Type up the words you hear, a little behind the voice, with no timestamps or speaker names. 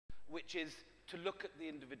which is to look at the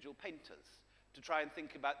individual painters, to try and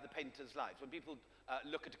think about the painters' lives. When people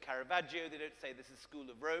look at a Caravaggio, they don't say this is School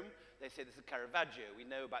of Rome, they say this is Caravaggio. We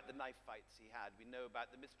know about the knife fights he had, we know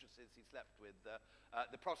about the mistresses he slept with,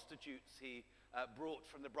 the prostitutes he brought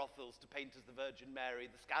from the brothels to paint as the Virgin Mary,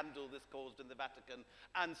 the scandal this caused in the Vatican,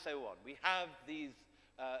 and so on. We have these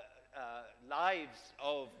lives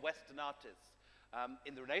of Western artists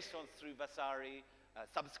in the Renaissance through Vasari.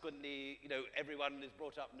 Subsequently, you know, everyone is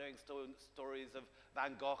brought up knowing stories of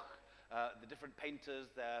Van Gogh, the different painters,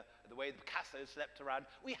 the way Picasso slept around.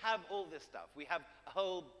 We have all this stuff. We have a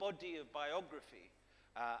whole body of biography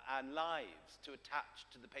and lives to attach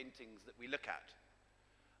to the paintings that we look at.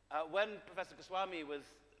 When Professor Goswamy was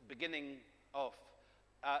beginning off,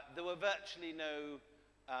 there were virtually no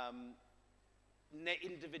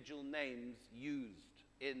individual names used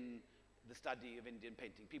in the study of Indian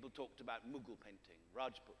painting. People talked about Mughal painting,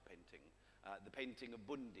 Rajput painting, the painting of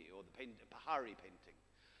Bundi, or the Pahari painting.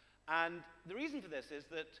 And the reason for this is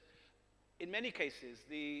that in many cases,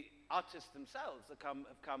 the artists themselves have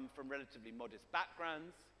come from relatively modest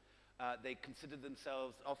backgrounds. They considered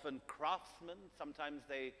themselves often craftsmen. Sometimes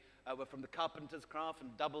they were from the carpenter's craft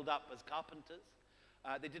and doubled up as carpenters.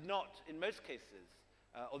 They did not, in most cases,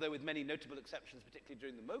 although with many notable exceptions, particularly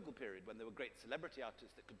during the Mughal period, when there were great celebrity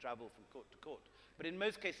artists that could travel from court to court, but in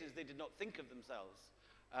most cases they did not think of themselves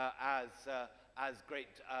as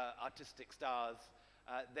great artistic stars.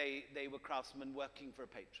 They were craftsmen working for a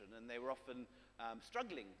patron, and they were often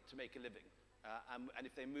struggling to make a living. And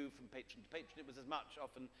if they moved from patron to patron, it was as much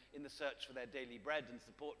often in the search for their daily bread and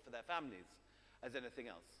support for their families as anything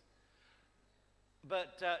else.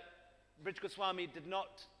 But Brij Goswamy did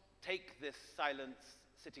not take this silence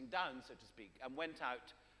sitting down, so to speak, and went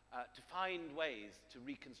out to find ways to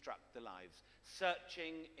reconstruct the lives,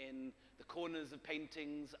 searching in the corners of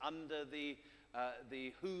paintings, under the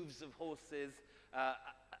hooves of horses,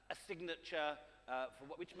 a signature for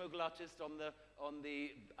which Mughal artist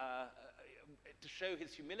to show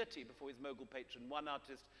his humility before his Mughal patron. One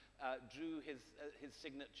artist drew his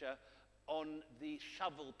signature on the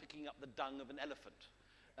shovel picking up the dung of an elephant.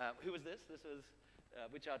 Who was this? This was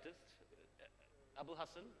which artist? Abul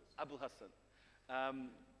Hassan? Abul Hassan.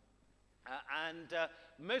 And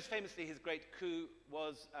most famously, his great coup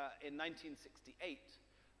was in 1968,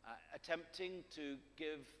 attempting to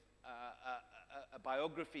give a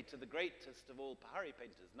biography to the greatest of all Pahari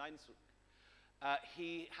painters, Nain-Suk.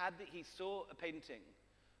 He saw a painting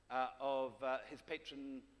of his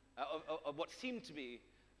patron, of what seemed to be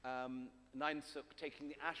Nain-Suk taking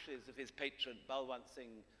the ashes of his patron, Balwant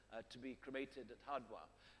Singh, to be cremated at Hardwar.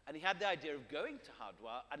 And he had the idea of going to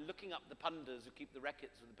Hardwar and looking up the pandas who keep the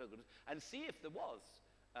records of the pilgrims and see if there was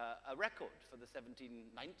a record for the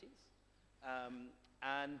 1790s.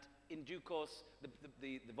 And in due course,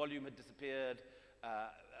 the volume had disappeared.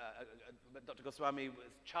 Dr. Goswami's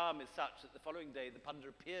charm is such that the following day, the panda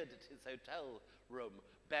appeared at his hotel room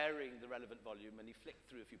bearing the relevant volume, and he flicked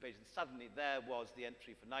through a few pages, and suddenly there was the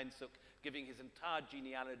entry for Nain-Suk, giving his entire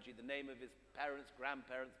genealogy, the name of his parents,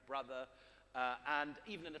 grandparents, brother, and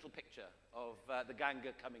even a little picture of the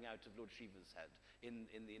Ganga coming out of Lord Shiva's head in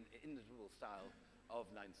the inimitable style of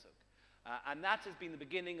Nain-Suk. And that has been the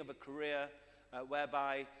beginning of a career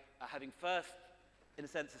whereby, having first, in a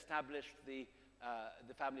sense, established the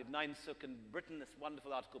family of Nain-Suk and written this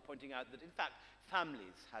wonderful article pointing out that, in fact,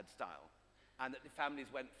 families had style, and that if families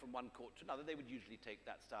went from one court to another, they would usually take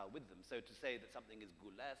that style with them. So to say that something is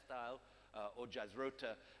Gulair style or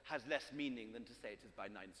Jasrota has less meaning than to say it is by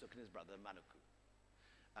Nain-Suk and his brother Manuku.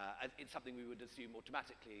 It's something we would assume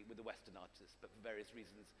automatically with the Western artists, but for various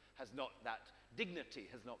reasons that dignity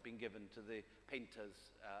has not been given to the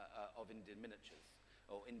painters of Indian miniatures,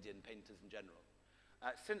 or Indian painters in general.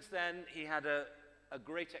 Since then, he had a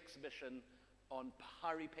great exhibition on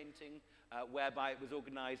Pahari painting, whereby it was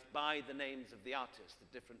organized by the names of the artists of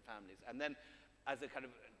different families. And then, as a kind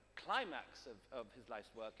of climax of his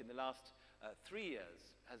life's work, in the last 3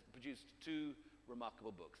 years, has produced two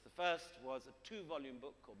remarkable books. The first was a 2-volume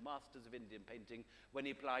book called Masters of Indian Painting, when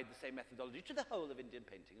he applied the same methodology to the whole of Indian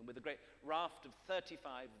painting, and with a great raft of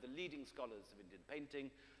 35 of the leading scholars of Indian painting,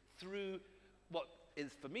 through what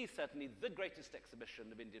is, for me, certainly the greatest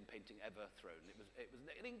exhibition of Indian painting ever thrown. It was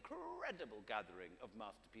an incredible gathering of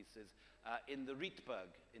masterpieces in the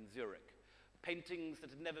Rietberg in Zurich. Paintings that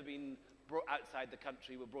had never been brought outside the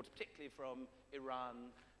country were brought particularly from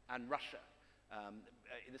Iran and Russia.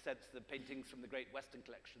 In a sense, the paintings from the great Western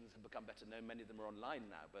collections have become better known. Many of them are online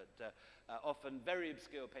now, but often very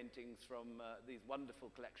obscure paintings from these wonderful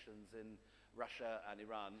collections in Russia and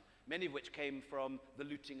Iran, many of which came from the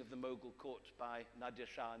looting of the Mughal court by Nadir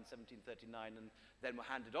Shah in 1739 and then were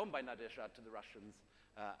handed on by Nadir Shah to the Russians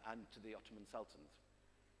and to the Ottoman sultans.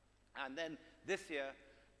 And then this year,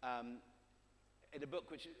 in a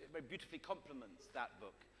book which very beautifully complements that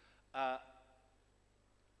book,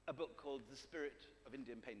 a book called The Spirit of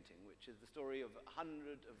Indian Painting, which is the story of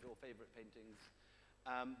 100 of your favorite paintings,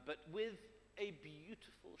 but with a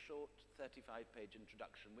beautiful short 35-page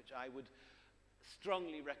introduction, which I would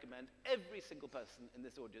strongly recommend every single person in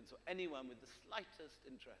this audience or anyone with the slightest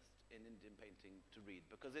interest in Indian painting to read,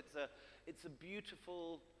 because it's a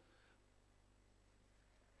beautiful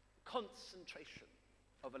concentration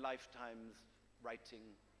of a lifetime's writing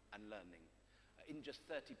and learning in just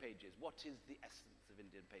 30 pages. What is the essence of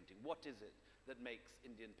Indian painting? What is it that makes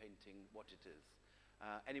Indian painting what it is?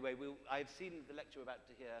 Anyway, I've seen the lecture we're about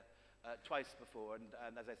to hear twice before, and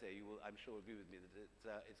as I say, you will, I'm sure, agree with me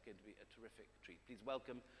that it's going to be a terrific treat. Please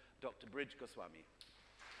welcome Dr. Brij Goswamy.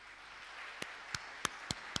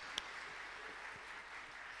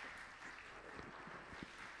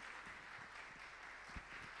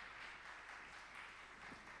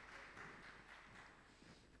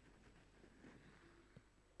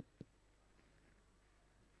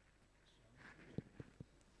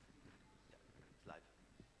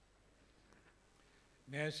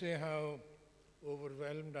 May I say how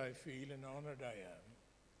overwhelmed I feel and honored I am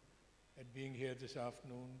at being here this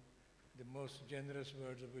afternoon. The most generous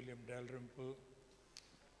words of William Dalrymple,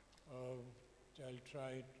 which I'll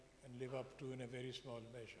try and live up to in a very small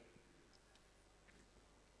measure.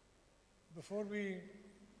 Before we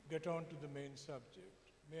get on to the main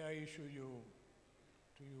subject, may I issue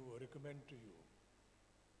to you or recommend to you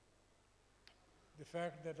the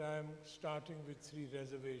fact that I'm starting with 3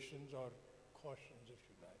 reservations or cautions, if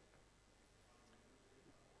you like.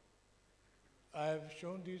 I've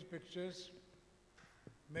shown these pictures,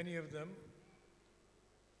 many of them,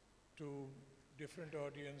 to different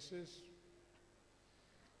audiences,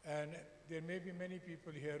 and there may be many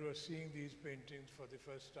people here who are seeing these paintings for the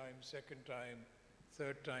first time, second time,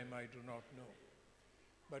 third time, I do not know.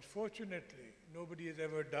 But fortunately, nobody has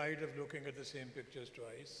ever died of looking at the same pictures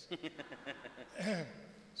twice.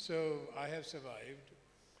 So I have survived.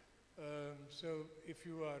 So if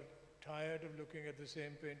you are tired of looking at the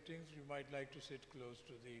same paintings, you might like to sit close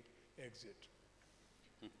to the exit.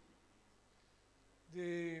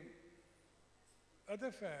 The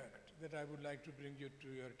other fact that I would like to bring to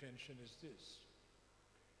your attention is this,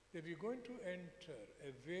 that we're going to enter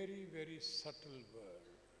a very, very subtle world.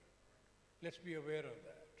 Let's be aware of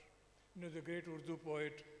that. You know, the great Urdu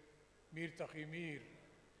poet Mir Taqi Mir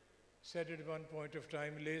said at one point of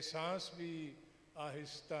time, "Le saans bhi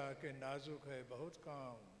ahista ke nazuk hai bahut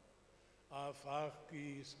kaam, aafaq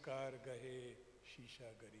ki is kargahe shisha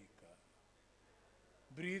gari ka."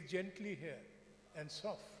 Breathe gently here and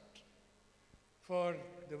soft, for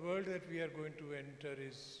the world that we are going to enter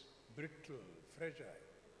is brittle, fragile.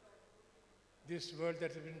 This world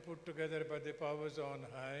that has been put together by the powers on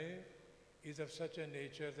high is of such a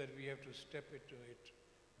nature that we have to step into it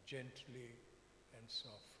gently and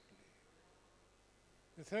softly.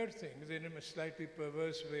 The third thing is, in a slightly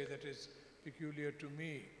perverse way that is peculiar to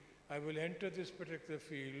me, I will enter this particular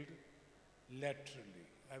field laterally.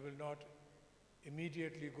 I will not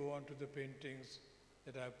immediately go on to the paintings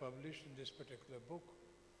that I have published in this particular book,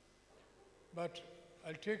 but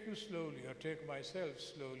I'll take you slowly, or take myself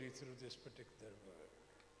slowly through this particular work.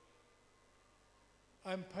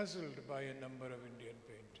 I'm puzzled by a number of Indian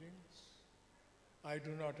paintings. I do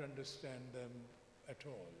not understand them at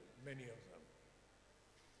all, many of them.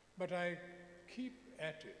 But I keep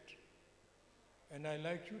at it, and I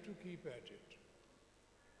like you to keep at it.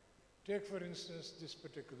 Take, for instance, this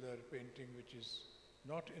particular painting, which is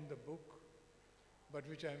not in the book, but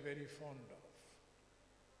which I'm very fond of.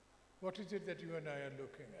 What is it that you and I are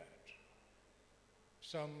looking at?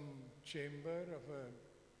 Some chamber of a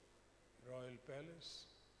royal palace.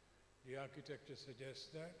 The architecture suggests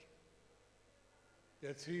that.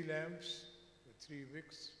 There are 3 lamps with 3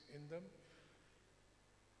 wicks in them,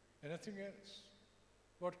 and nothing else.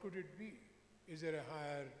 What could it be? Is there a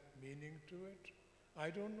higher meaning to it? I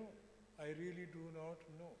don't know. I really do not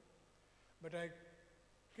know. But I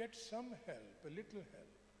get some help, a little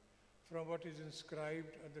help, from what is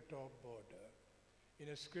inscribed on the top border in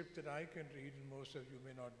a script that I can read and most of you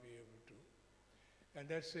may not be able to. And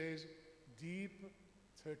that says, Deep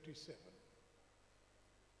 37.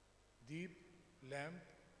 Deep lamp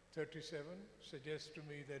 37 suggests to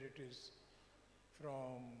me that it is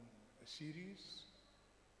from a series.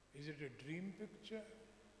 Is it a dream picture?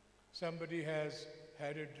 Somebody has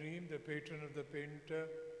had a dream, the patron of the painter,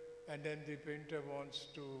 and then the painter wants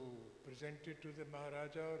to present it to the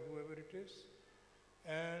Maharaja or whoever it is,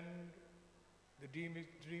 and the dream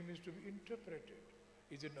is to be interpreted.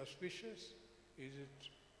 Is it auspicious? Is it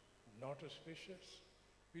not auspicious?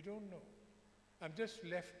 We don't know. I'm just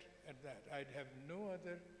left at that. I'd have no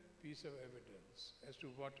other piece of evidence as to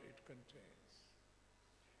what it contains.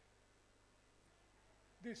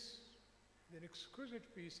 This is an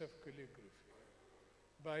exquisite piece of calligraphy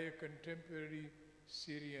by a contemporary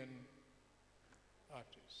Syrian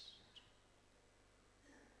artist.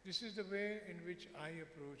 This is the way in which I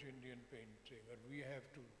approach Indian painting, or we have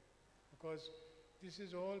to, because this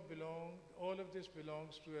is all of this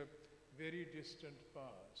belongs to a very distant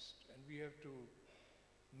past, and we have to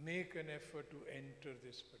make an effort to enter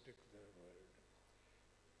this particular world.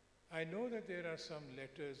 I know that there are some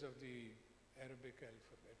letters of the Arabic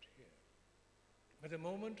alphabet here, but the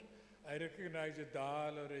moment I recognize a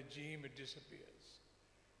dal or a jim, it disappears.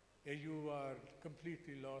 You are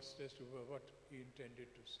completely lost as to what he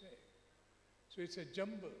intended to say. So it's a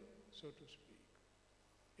jumble, so to speak.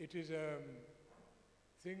 It is a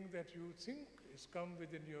thing that you think has come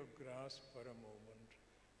within your grasp for a moment,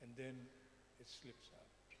 and then it slips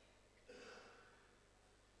out.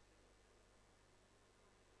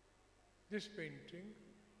 This painting,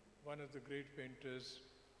 one of the great painters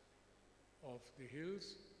of the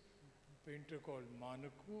hills, a painter called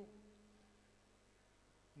Manaku.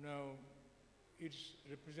 Now, it's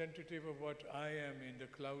representative of what I am in the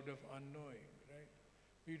cloud of unknowing, right?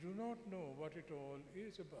 We do not know what it all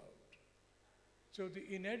is about. So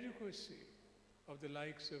the inadequacy of the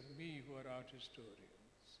likes of me who are art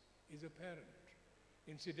historians is apparent.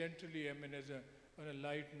 Incidentally, I mean, on a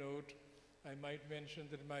light note, I might mention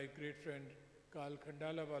that my great friend Karl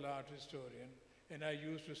Khandalawala, art historian, and I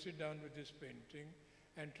used to sit down with this painting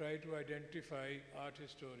and try to identify art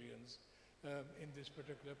historians in this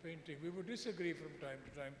particular painting. We would disagree from time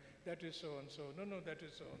to time. That is so-and-so. No, that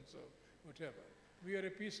is so-and-so. Whatever. We are a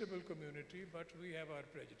peaceable community, but we have our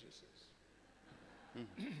prejudices.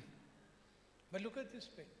 But look at this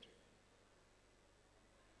painting.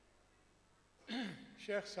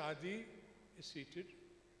 Sheikh Saadi is seated.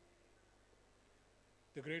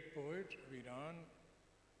 The great poet of Iran.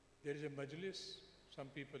 There is a majlis. Some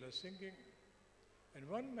people are singing. And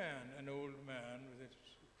one man, an old man with a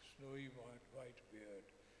snowy white beard,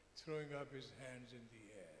 throwing up his hands in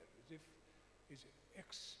the air, as if it's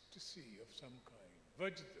ecstasy of some kind,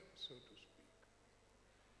 vajda, so to speak.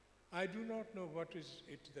 I do not know what is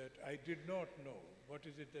it that, I did not know what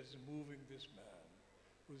is it that's moving this man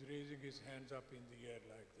who's raising his hands up in the air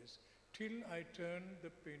like this, till I turned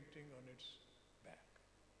the painting on its back.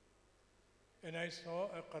 And I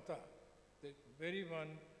saw a qata, the very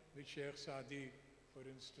one which Sheikh Saadi, for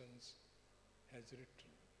instance, has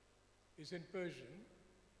written. It's in Persian.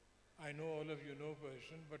 I know all of you know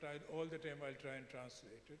Persian, but all the time I'll try and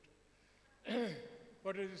translate it.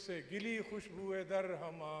 What does it say? Gili khushbu-e dar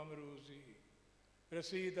hamam ruzi,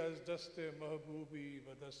 rasid az daste mahbubi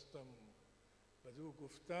vadastam, badu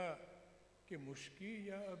gufta ke mushki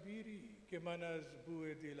ya abiri, ke man az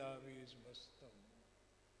bu-e dilaviz mastam.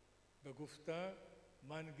 Bagufta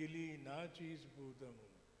man gili na cheez budam,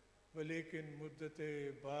 वलेकिन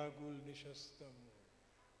मुद्दते Bagul निशस्तम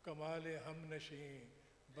कमाले हम नशीं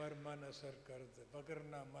बर मन असर करद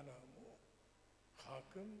बगरना मन हमो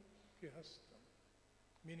खाकम के हस्तम.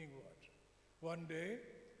 Meaning what? One day,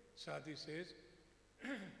 Sadi says,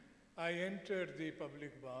 I entered the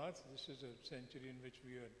public bath. This is a century in which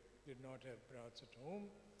we did not have baths at home.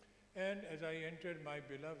 And as I entered, my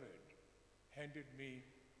beloved handed me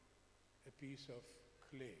a piece of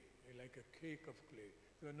clay, like a cake of clay.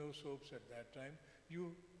 There were no soaps at that time.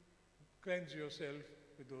 You cleanse yourself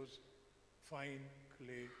with those fine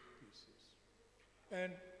clay pieces.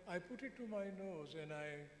 And I put it to my nose and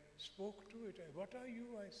I spoke to it. What are you?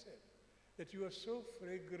 I said. That you are so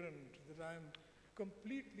fragrant that I am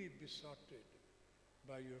completely besotted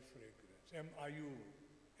by your fragrance. Are you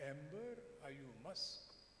amber? Are you musk?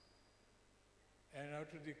 And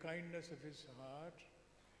out of the kindness of his heart,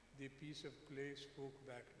 the piece of clay spoke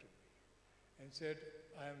back to me and said,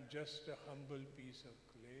 I am just a humble piece of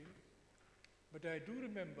clay. But I do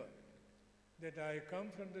remember that I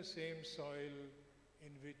come from the same soil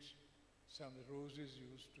in which some roses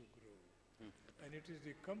used to grow. And it is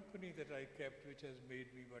the company that I kept which has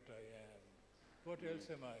made me what I am. What else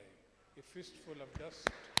am I? A fistful of dust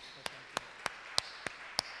or something?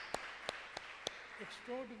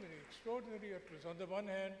 Extraordinary, extraordinary utterance. On the one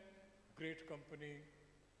hand, great company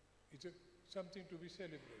is something to be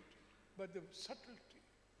celebrated. But the subtlety,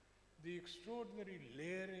 the extraordinary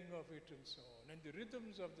layering of it and so on, and the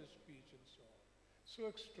rhythms of the speech and so on. so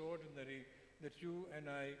extraordinary that you and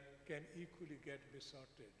I can equally get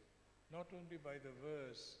besotted, not only by the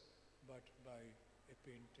verse, but by a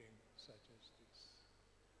painting such as this.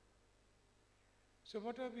 So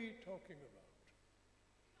what are we talking about?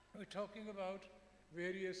 We're talking about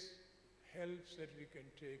various helps that we can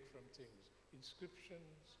take from things,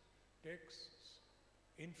 inscriptions, texts,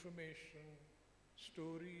 information,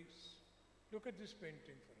 stories. Look at this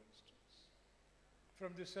painting, for instance.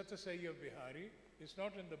 From the Satyasai of Bihari. It's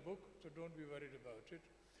not in the book, so don't be worried about it.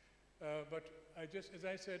 But as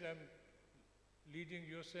I said, I'm leading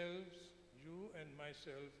yourselves, you and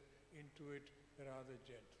myself, into it rather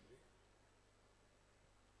gently.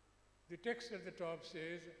 The text at the top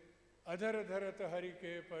says, Adhar dharata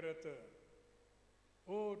harike parata,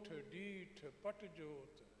 ot deet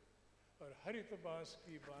patjot, or harita bas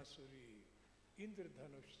ki basuri, indra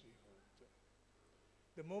dhanushri hot.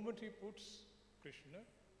 The moment he puts Krishna,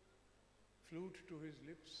 flute to his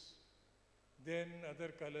lips, then other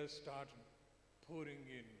colors start pouring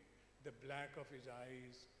in. The black of his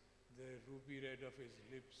eyes, the ruby red of his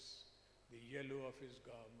lips, the yellow of his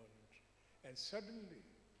garment. And suddenly,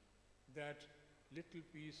 that little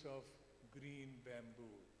piece of green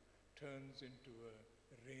bamboo turns into a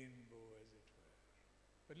rainbow, as it were.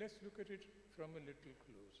 But let's look at it from a little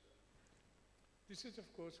closer. This is,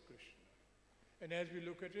 of course, Krishna. And as we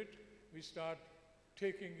look at it, we start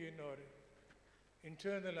taking in or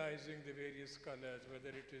internalizing the various colors,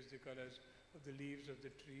 whether it is the colors of the leaves of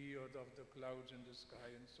the tree or of the clouds in the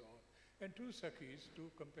sky and so on. And two Sakhis,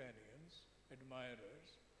 two companions,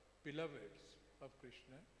 admirers, beloveds of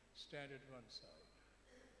Krishna, stand at one side,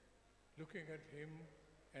 looking at him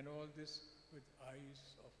and all this with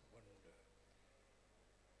eyes of wonder.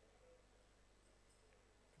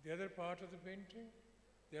 The other part of the painting,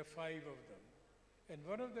 there are 5 of them. And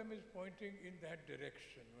one of them is pointing in that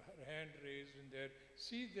direction, her hand raised in there.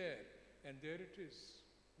 See there, and there it is,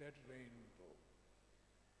 that rainbow.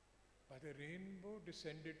 But the rainbow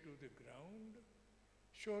descended to the ground.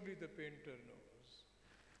 Surely the painter knows.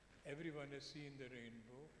 Everyone has seen the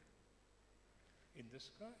rainbow in the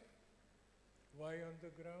sky. Why on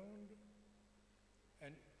the ground?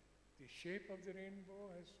 And the shape of the rainbow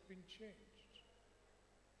has been changed.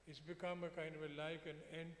 It's become a kind of like an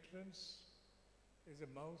entrance, is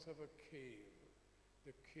the mouth of a cave,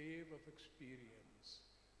 the cave of experience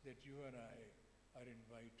that you and I are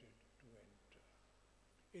invited to enter.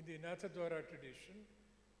 In the Nathadwara tradition,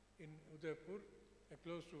 in Udaipur,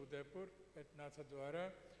 close to Udaipur, at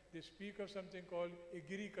Nathadwara, they speak of something called a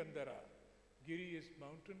Giri Kandara. Giri is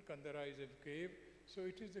mountain, Kandara is a cave. So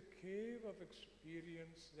it is the cave of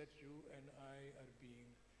experience that you and I are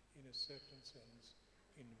being, in a certain sense,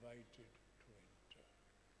 invited to enter.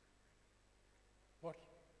 What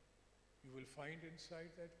you will find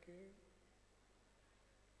inside that cave,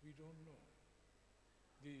 we don't know.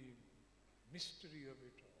 The mystery of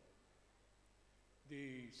it all,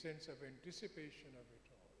 the sense of anticipation of it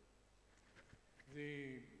all,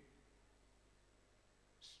 the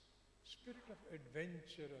spirit of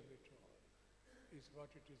adventure of it all is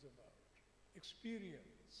what it is about.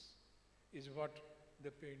 Experience is what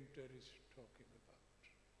the painter is talking about.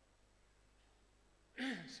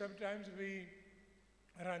 Sometimes we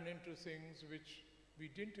run into things which we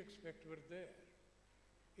didn't expect were there.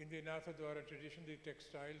 In the Nathadwara tradition, the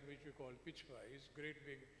textile, which we call pichwais, great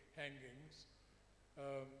big hangings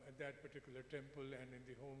at that particular temple and in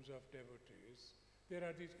the homes of devotees, there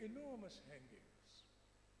are these enormous hangings,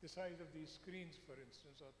 the size of these screens, for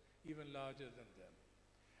instance, or even larger than them.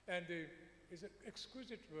 And it's an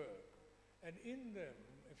exquisite work. And in them,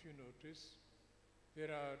 if you notice,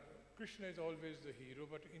 Krishna is always the hero,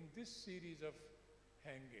 but in this series of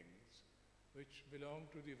hangings, which belong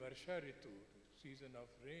to the Varsha Ritu, the season of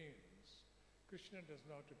rains, Krishna does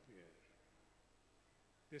not appear.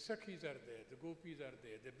 The Sakhis are there, the Gopis are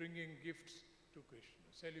there, they're bringing gifts to Krishna,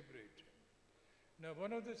 celebrating. Now,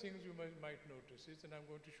 one of the things you might notice is, and I'm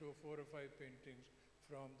going to show 4 or 5 paintings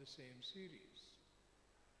from the same series,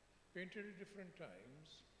 painted at different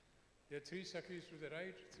times. There are 3 Sakhis to the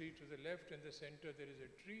right, 3 to the left, and the center there is a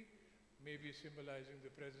tree, maybe symbolizing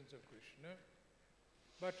the presence of Krishna.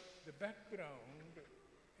 But the background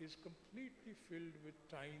is completely filled with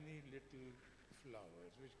tiny little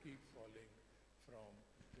flowers which keep falling from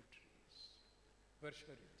the trees.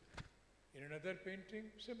 Varsha Ritu. In another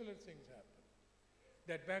painting, similar things happen.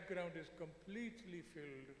 That background is completely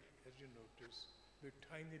filled, as you notice, with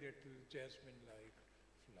tiny little jasmine-like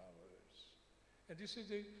flowers. And this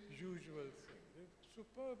is a usual thing. They're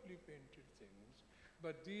superbly painted things,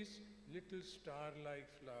 but these little star-like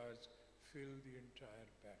flowers fill the entire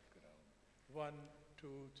background. 1, 2,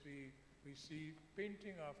 3, we see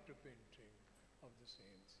painting after painting of the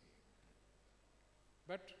same theme.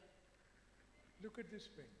 But look at this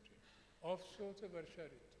painting. Offshores of Varsha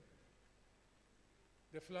Ritu.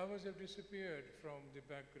 The flowers have disappeared from the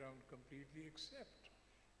background completely, except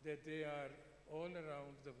that they are all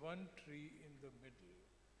around the one tree in the middle.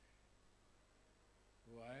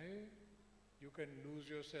 Why? You can lose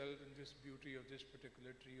yourself in this beauty of this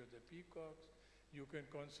particular tree or the peacocks. You can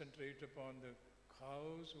concentrate upon the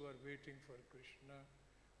cows who are waiting for Krishna.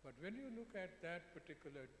 But when you look at that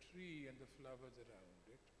particular tree and the flowers around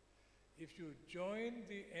it, if you join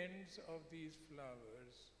the ends of these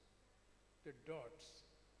flowers, the dots,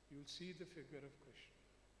 you'll see the figure of Krishna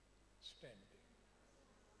standing.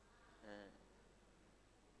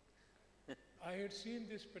 I had seen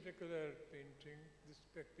this particular painting, this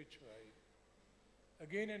Pichwai,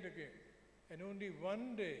 again and again. And only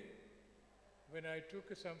one day, when I took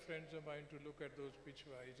some friends of mine to look at those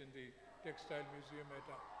Pichwais in the Textile Museum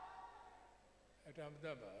at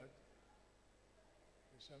Ahmedabad,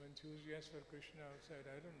 there's some enthusiast for Krishna outside,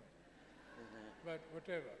 I don't know. But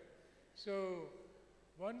whatever. So,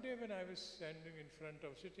 one day when I was sitting in front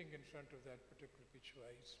of that particular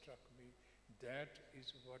Pichwai, it struck me, that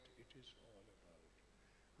is what it is all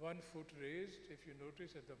about. 1 foot raised, if you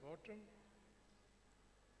notice at the bottom,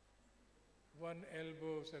 one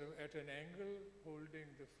elbow sort of at an angle holding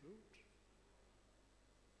the flute.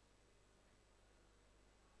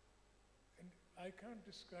 And I can't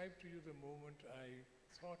describe to you the moment I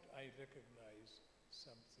thought I recognized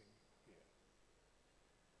something here.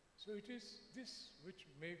 So it is this which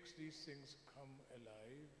makes these things come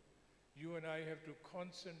alive. You and I have to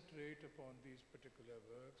concentrate upon these particular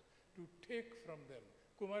works, to take from them.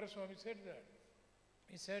 Kumaraswamy said that.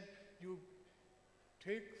 He said, you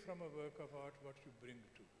take from a work of art what you bring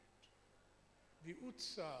to it. The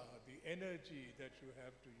utsaha, the energy that you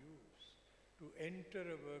have to use to enter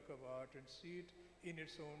a work of art and see it in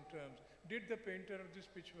its own terms. Did the painter of this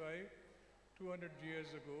Pichwai 200 years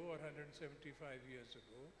ago or 175 years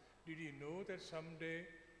ago, did he know that someday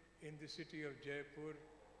in the city of Jaipur,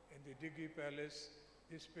 in the Diggi Palace,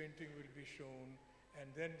 this painting will be shown and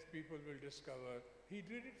then people will discover he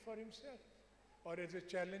did it for himself or as a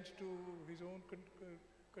challenge to his own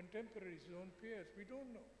contemporaries, his own peers? We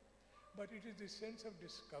don't know. But it is the sense of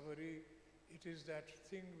discovery, it is that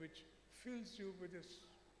thing which fills you with a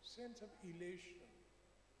sense of elation.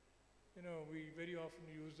 You know, we very often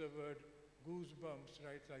use the word goosebumps,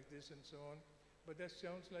 right, like this and so on, but that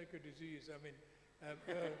sounds like a disease. I mean,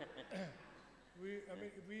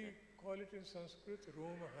 we call it in Sanskrit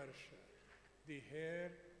Roma Harsha. The hair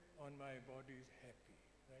on my body is happy,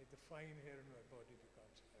 right? The fine hair on my body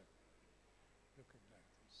becomes happy. Looking like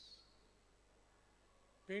this.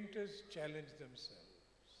 Painters challenge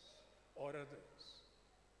themselves or others.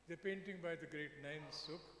 The painting by the great Nain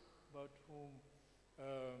Sukh, about whom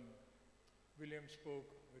William spoke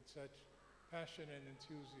with such passion and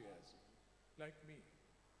enthusiasm, like me.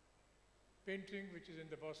 Painting which is in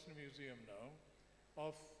the Boston Museum now,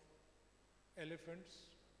 of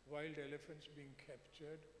elephants, wild elephants being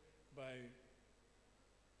captured by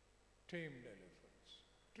tamed elephants.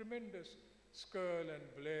 Tremendous skirl and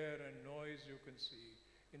blare and noise you can see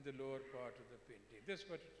in the lower part of the painting. That's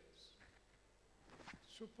what it is.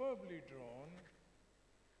 Superbly drawn.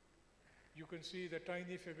 You can see the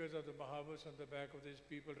tiny figures of the Mahavas on the back of these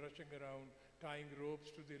people rushing around, tying ropes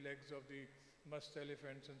to the legs of the musk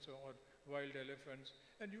elephants and so on, wild elephants.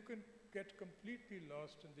 And you can get completely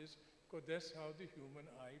lost in this because that's how the human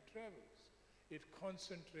eye travels. It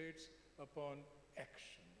concentrates upon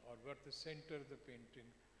action or what the center of the painting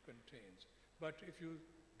contains. But if you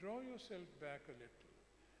draw yourself back a little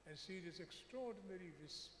and see this extraordinary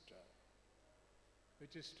vista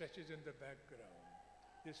which stretches in the background,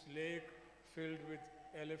 this lake filled with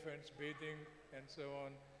elephants bathing and so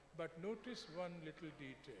on. But notice one little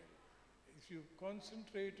detail. If you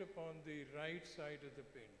concentrate upon the right side of the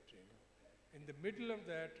painting, in the middle of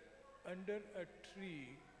that, under a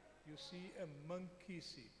tree, you see a monkey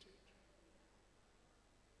seated.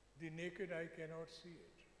 The naked eye cannot see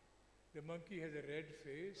it. The monkey has a red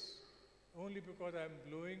face, only because I'm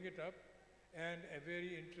blowing it up, and a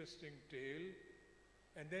very interesting tail.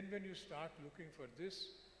 And then when you start looking for this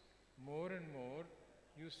more and more,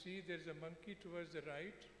 you see there's a monkey towards the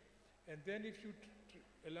right, and then if you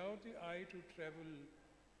allow the eye to travel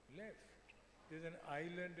left, there's an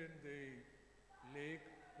island in the lake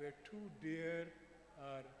where 2 deer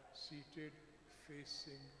are seated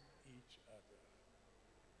facing each other.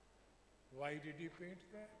 Why did he paint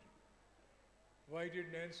that? Why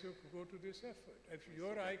did Nain Sukh go to this effort? If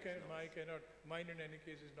your eye mine in any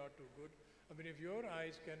case is not too good. I mean, if your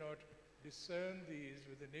eyes cannot discern these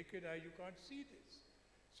with the naked eye. You can't see this.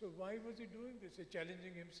 So why was he doing this?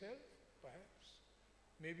 Challenging himself, perhaps.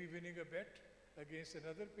 Maybe winning a bet against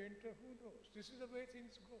another painter, who knows? This is the way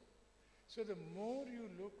things go. So the more you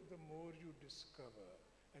look, the more you discover,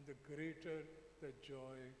 and the greater the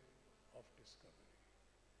joy of discovery.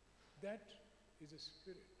 That is a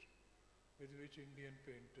spirit with which Indian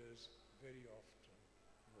painters very often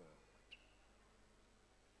worked.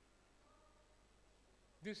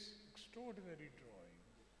 This extraordinary drawing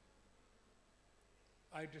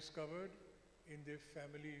I discovered in a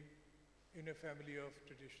family of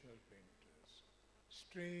traditional painters.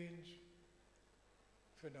 Strange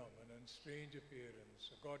phenomenon, strange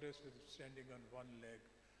appearance, a goddess standing on one leg,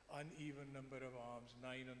 uneven number of arms,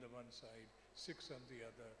 9 on the one side, 6 on the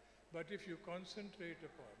other. But if you concentrate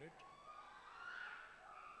upon it,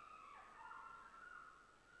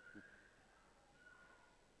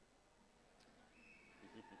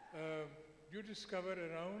 you discover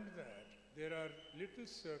around that there are little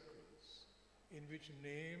circles in which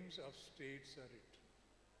names of states are written.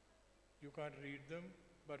 You can't read them,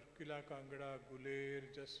 but Kila Kangra, Guler,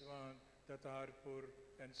 Jaswan, Tatarpur,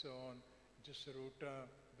 and so on, Jasarota,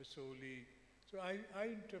 Basoli. So I'm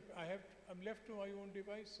left to my own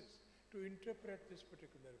devices to interpret this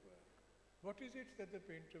particular work. What is it that the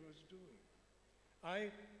painter was doing?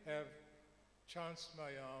 I have chanced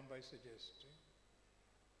my arm by suggesting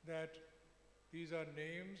that these are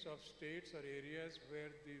names of states or areas where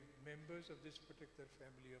the members of this particular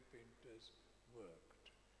family of painters worked.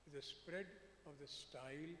 The spread of the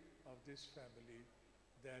style of this family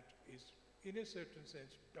that is, in a certain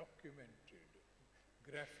sense, documented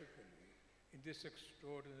graphically in this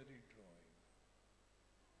extraordinary drawing.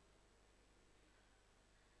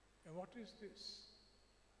 And what is this?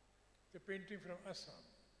 The painting from Assam,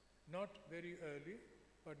 not very early,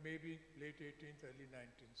 but maybe late 18th, early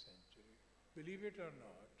 19th century. Believe it or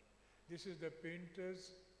not, this is the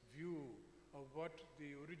painter's view of what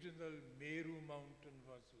the original Meru mountain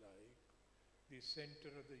was like, the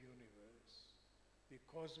center of the universe, the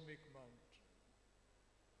cosmic mountain.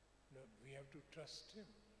 No, we have to trust him.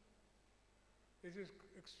 It is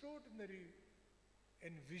extraordinary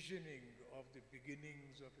envisioning of the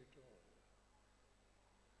beginnings of it all.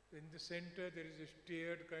 In the center there is a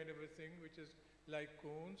tiered kind of a thing which is like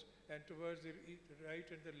cones, and towards the right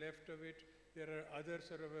and the left of it there are other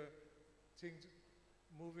sort of things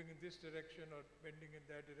moving in this direction or bending in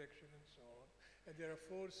that direction and so on. And there are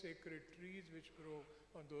 4 sacred trees which grow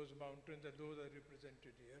on those mountains, and those are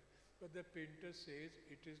represented here. But the painter says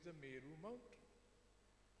it is the Meru mountain.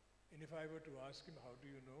 And if I were to ask him, how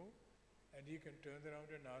do you know? And he can turn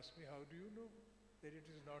around and ask me, how do you know that it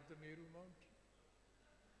is not the Meru mountain?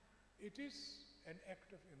 It is an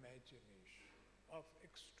act of imagination, of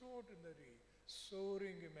extraordinary,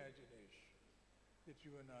 soaring imagination that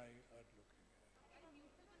you and I are looking at.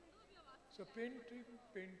 So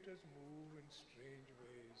painters move in strange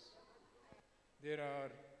ways. There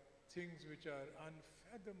are things which are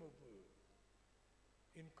unfathomable,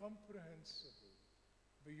 incomprehensible,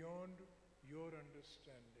 beyond your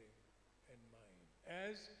understanding and mine.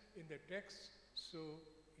 As in the text, so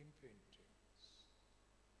in paintings.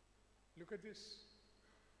 Look at this.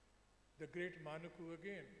 The great Manuku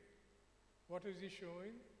again. What is he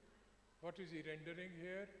showing? What is he rendering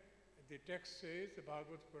here? The text says, the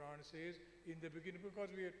Bhagavad Puran says, in the beginning,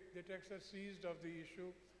 because the texts are seized of the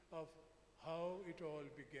issue of how it all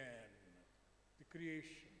began, the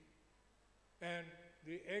creation. And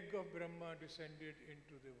the egg of Brahma descended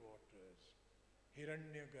into the waters.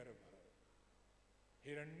 Hiranya Garbha.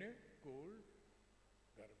 Hiranya, gold,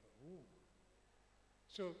 Garbha, womb.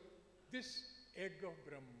 So this egg of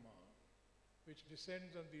Brahma, which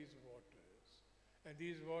descends on these waters, and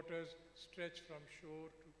these waters stretch from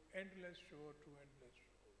shore to endless shore to endless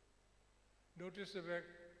shore. Notice the fact,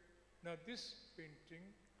 now this painting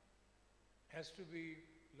has to be,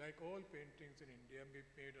 like all paintings in India,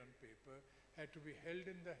 made on paper, had to be held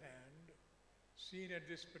in the hand, seen at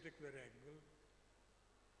this particular angle,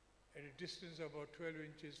 at a distance of about 12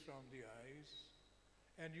 inches from the eyes,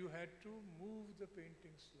 and you had to move the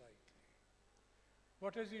painting slightly.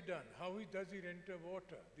 What has he done? How does he enter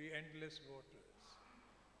water, the endless waters?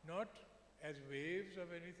 Not as waves of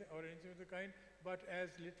anything or anything of the kind, but as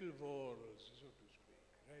little whorls, so to speak,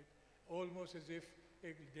 right? Almost as if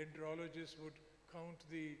a dendrologist would count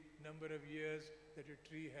the number of years that a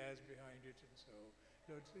tree has behind it and so.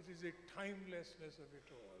 It is a timelessness of it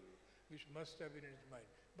all, which must have been in his mind.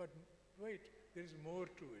 But wait, there is more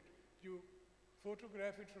to it. You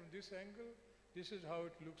photograph it from this angle, this is how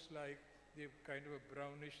it looks like, the kind of a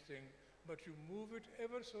brownish thing, but you move it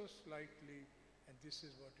ever so slightly, and this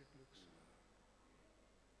is what it looks like.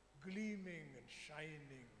 gleaming and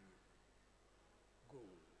shining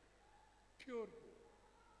gold, pure gold.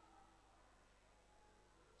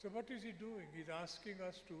 So what is he doing? He's asking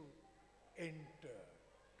us to enter,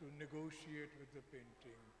 to negotiate with the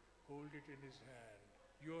painting, hold it in his hand,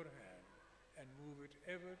 your hand, and move it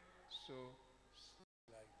ever so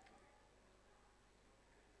slightly.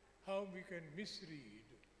 How we can misread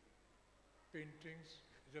paintings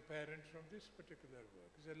is apparent from this particular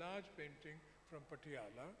work. It's a large painting from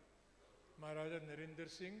Patiala, Maharaja Narinder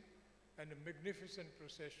Singh, and a magnificent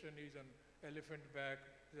procession. He's on elephant back,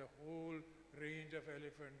 the whole range of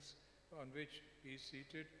elephants on which he is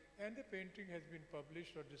seated, and the painting has been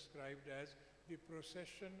published or described as the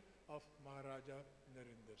procession of Maharaja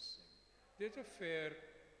Narinder Singh. There's a fair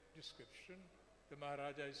description. The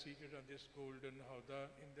Maharaja is seated on this golden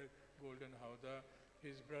howdah, in the golden howdah.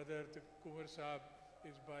 His brother, the Kumar Sahib,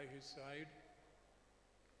 is by his side.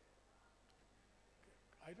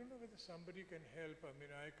 I don't know whether somebody can help. I mean,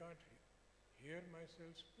 I can't hear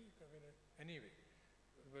myself speak. I mean, anyway,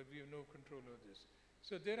 but we have no control of this.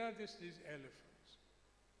 So there are these elephants.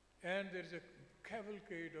 And there's a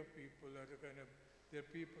cavalcade of people, there are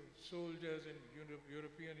people, soldiers in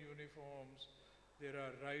European uniforms. There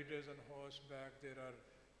are riders on horseback. There are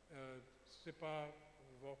Sipa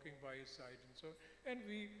walking by his side and so on. And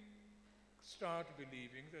we start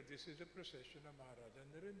believing that this is a procession of Maharaja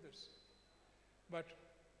Narinder Singh. But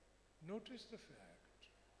notice the fact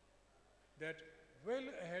that well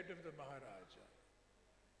ahead of the Maharaja,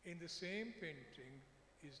 in the same painting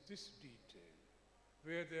is this detail,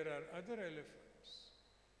 where there are other elephants,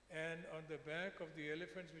 and on the back of the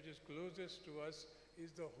elephants which is closest to us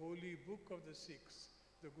is the holy book of the Sikhs,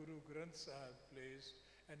 the Guru Granth Sahib placed,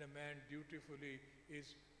 and a man dutifully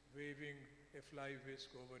is waving a fly whisk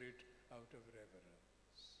over it out of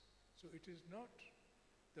reverence. So it is not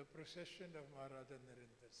the procession of Maharaja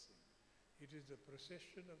Narinder Singh. It is the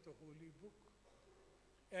procession of the holy book.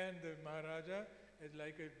 And the Maharaja, as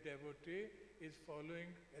like a devotee, is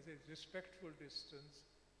following at a respectful distance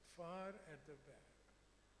far at the back.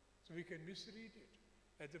 So we can misread it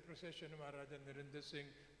as the procession of Maharaja Narinder Singh,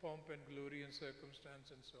 pomp and glory and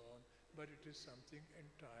circumstance and so on, but it is something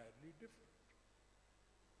entirely different.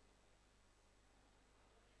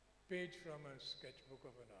 Page from a sketchbook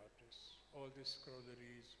of an artist, all these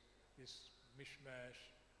scrolleries, this mishmash,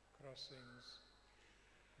 crossings,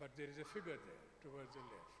 but there is a figure there towards the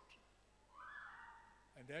left.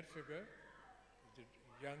 And that figure is a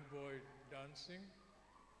young boy dancing.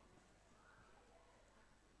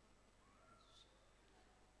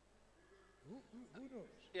 Who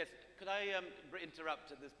knows? Yes, could I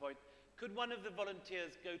interrupt at this point? Could one of the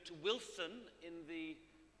volunteers go to Wilson in the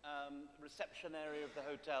reception area of the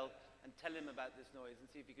hotel and tell him about this noise and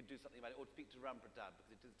see if he could do something about it, or speak to Ram Pratap,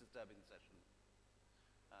 because it is disturbing the session.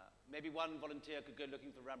 Maybe one volunteer could go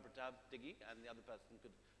looking for Ram Pratap, Diggy, and the other person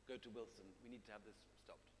could go to Wilson. We need to have this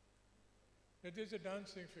stopped. Now, there's a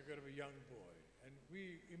dancing figure of a young boy, and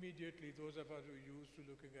we immediately, those of us who are used to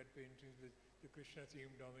looking at paintings with the Krishna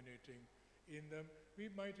theme dominating in them, we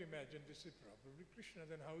might imagine this is probably Krishna.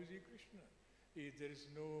 Then how is he Krishna? There is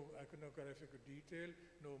no iconographic detail,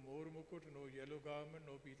 no more mukut, no yellow garment,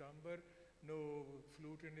 no pitambar, no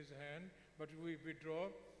flute in his hand, but we withdraw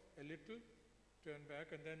a little, turn back,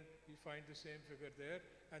 and then we find the same figure there,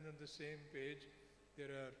 and on the same page there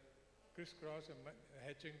are crisscross and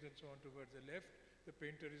hatchings and so on towards the left. The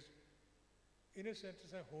painter is, in a sense,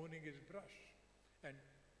 honing his brush and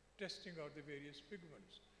testing out the various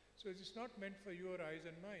pigments. So it's not meant for your eyes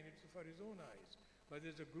and mine, it's for his own eyes. But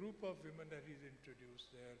there's a group of women that he's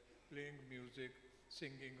introduced there, playing music,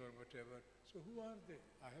 singing or whatever. So who are they?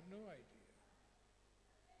 I have no idea.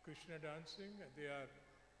 Krishna dancing, they are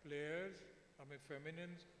players,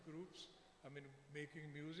 feminine groups, making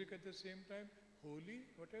music at the same time, holy,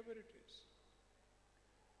 whatever it is.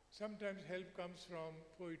 Sometimes help comes from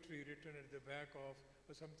poetry written at the back of,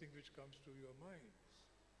 or something which comes to your minds.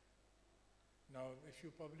 Now, if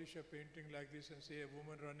you publish a painting like this and say a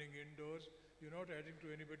woman running indoors, you're not adding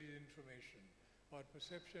to anybody's information or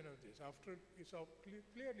perception of this. After, it's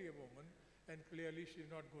clearly a woman, and clearly she's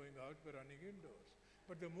not going out but running indoors.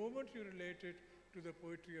 But the moment you relate it to the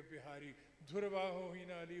poetry of Bihari, Dhurvaho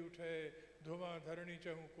hinali uthe, dhuma dharani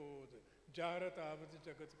chahu kod, jarat abad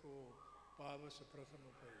jagat ko, pavas pratham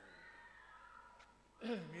upayo.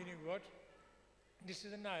 Meaning what? This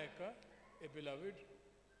is a Nayaka, a beloved,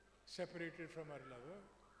 separated from her lover,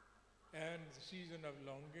 and the season of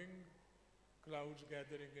longing, clouds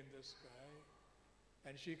gathering in the sky,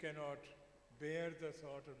 and she cannot bear the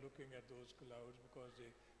thought of looking at those clouds because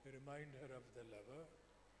they remind her of the lover.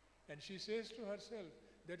 And she says to herself,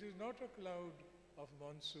 that is not a cloud of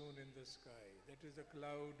monsoon in the sky. That is the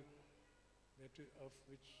cloud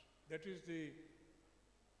that is the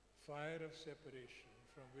fire of separation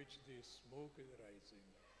from which the smoke is rising,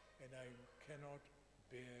 and I cannot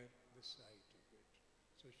bear the sight of it.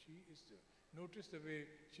 So she is the, notice the way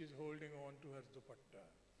she's holding on to her dupatta,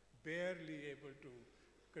 barely able to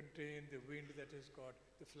contain the wind that has got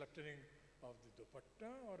the fluttering of the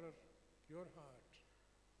dupatta or of your heart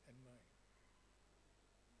and mine.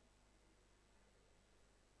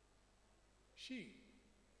 She,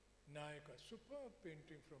 Nayaka, superb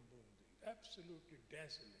painting from Bundi, absolutely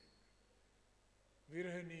dazzling.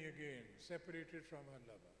 Virahani again, separated from her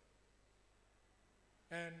lover.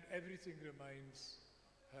 And everything reminds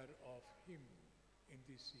her of him in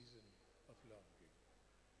this season of longing.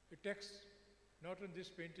 The text, not on this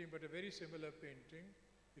painting, but a very similar painting,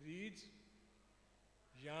 reads,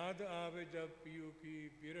 Yaad aave jab piyu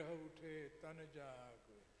ki birah uthe tan jaag,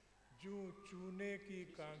 ju chune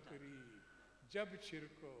ki kankari, jab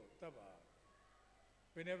chirko tab aag.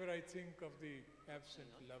 Whenever I think of the absent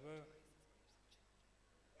lover,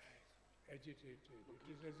 agitated. It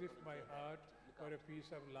is as if my heart were a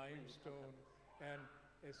piece of limestone and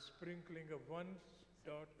a sprinkling of one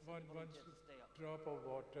drop of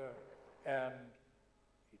water, and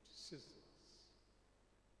it sizzles.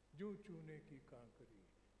 Jo chune ki kankari,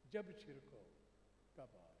 jab chirko tab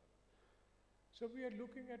aag. So we are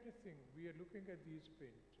looking at a thing, we are looking at these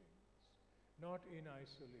paintings, not in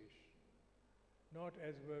isolation, not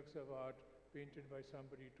as works of art painted by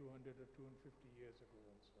somebody 200 or 250 years ago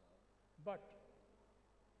and so on. But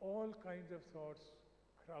all kinds of thoughts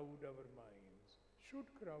crowd our minds, should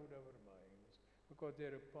crowd our minds, because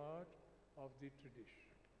they're a part of the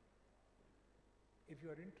tradition. If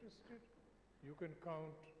you are interested, you can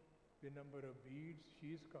count the number of beads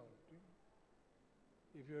she is counting.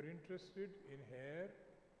 If you are interested in hair,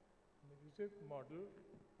 there is a model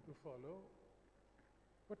to follow,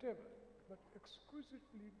 whatever, but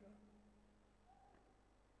exquisitely done.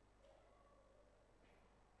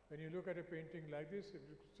 When you look at a painting like this, it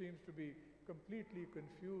seems to be completely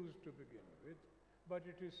confused to begin with, but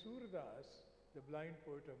it is Surdas, the blind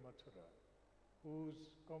poet of Mathura,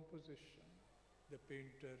 whose composition the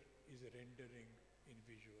painter is rendering in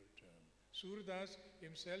visual terms. Surdas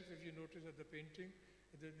himself, if you notice at the painting,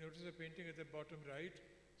 notice the painting at the bottom right,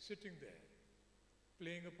 sitting there,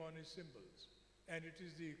 playing upon his cymbals. And it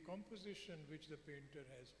is the composition which the painter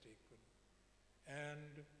has taken.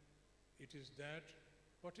 And it is that,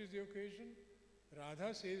 what is the occasion?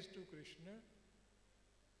 Radha says to Krishna,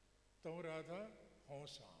 Tam Radha, hon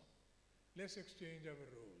Sam. Let's exchange our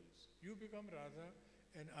roles. You become Radha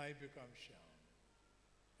and I become Shyam.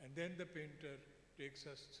 And then the painter takes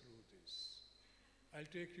us through this.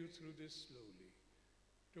 I'll take you through this slowly.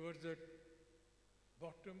 Towards the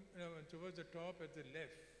bottom, towards the top at the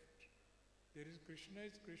left, there is Krishna,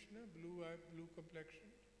 blue complexion,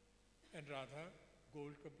 and Radha,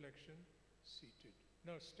 gold complexion, seated,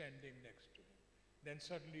 now standing next to him. Then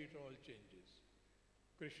suddenly it all changes.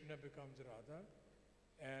 Krishna becomes Radha,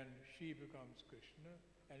 and she becomes Krishna,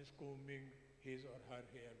 and is combing his or her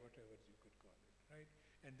hair, whatever you could call it, right?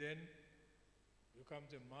 And then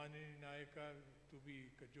becomes a Manini Nayaka, to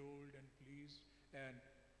be cajoled and pleased, and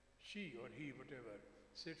she or he, whatever,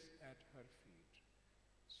 sits at her feet.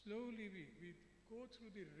 Slowly we go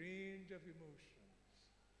through the range of emotions.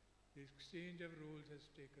 The exchange of roles has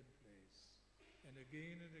taken place. And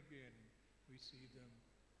again we see them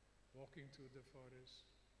walking through the forest,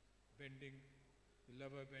 bending, the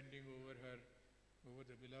lover bending over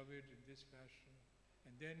the beloved in this fashion.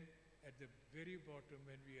 And then at the very bottom,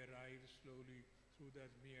 when we arrive slowly through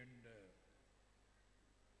that meander,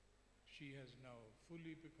 she has now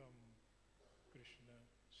fully become Krishna,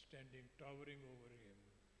 standing, towering over him.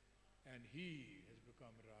 And he has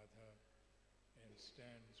become Radha and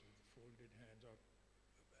stands with folded hands, or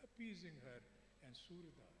appeasing her. And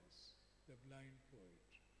Surdas, the blind poet,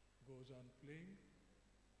 goes on playing,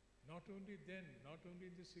 not only then, not only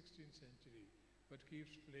in the 16th century, but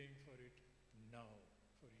keeps playing for it now,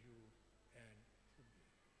 for you and for me.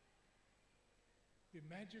 The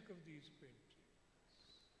magic of these paintings,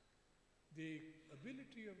 the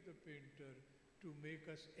ability of the painter to make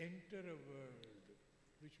us enter a world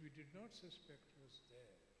which we did not suspect was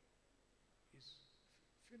there, is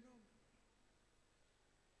phenomenal.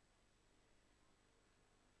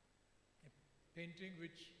 A painting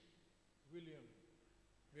which William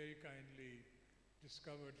very kindly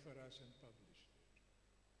discovered for us and published it.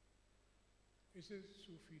 It's a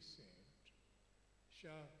Sufi saint,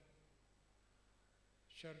 Shah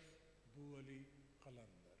Sharf Bu Ali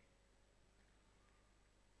Qalandar.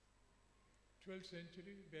 12th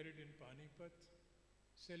century, buried in Panipat,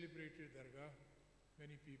 celebrated dargah.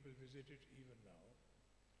 Many people visit it even now.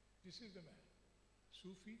 This is the man.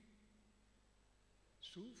 Sufi,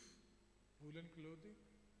 Suf, woolen clothing.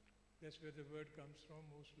 That's where the word comes from,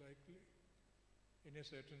 most likely. In a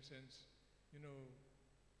certain sense,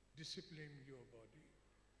 discipline your body.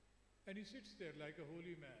 And he sits there like a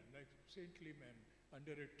holy man, like a saintly man,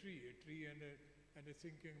 under a tree and a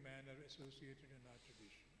thinking man are associated in our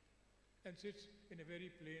tradition. And sits in a very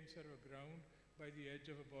plain sort of ground by the edge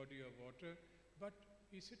of a body of water. But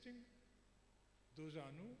he's sitting,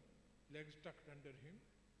 dozanu, legs tucked under him,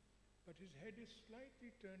 but his head is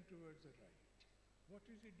slightly turned towards the right. What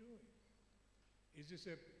is he doing? Is this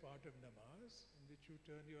a part of namaz in which you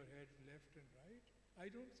turn your head left and right? I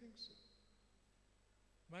don't think so.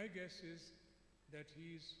 My guess is that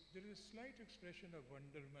there is a slight expression of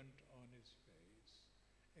wonderment on his face,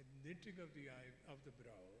 a knitting of the eye, of the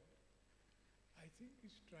brow. I think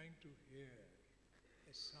he's trying to hear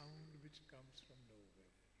a sound which comes from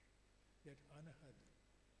nowhere, that anahad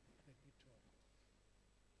that we talk of.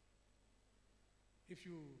 If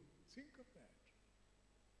you think of that,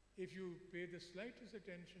 if you pay the slightest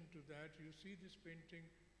attention to that, you see this painting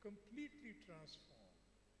completely transformed.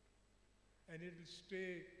 And it will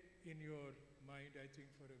stay in your mind, I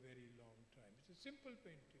think, for a very long time. It's a simple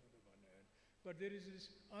painting on the one hand, but there is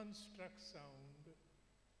this unstruck sound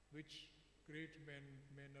which great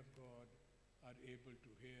men of God are able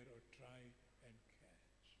to hear or try and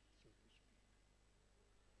catch, so to speak.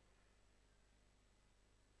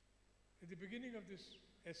 At the beginning of this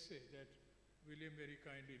essay that William very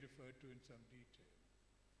kindly referred to in some detail,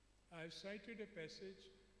 I have cited a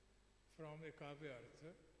passage from a Kavya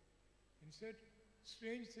Artha and said,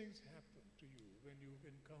 strange things happen to you when you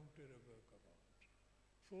encounter a work of art.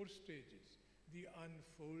 4 stages. The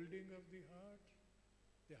unfolding of the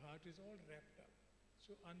heart is all wrapped up,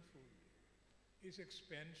 so unfolding. Is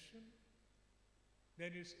expansion,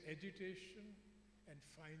 then is agitation, and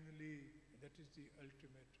finally, that is the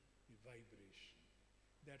ultimate, the vibration.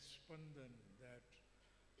 That spandan, that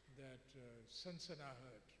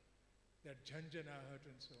sansanahat, that jhanjanahat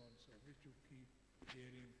and so on, so which you keep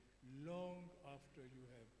hearing long after you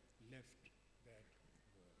have left that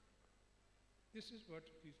work. This is what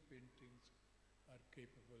these paintings are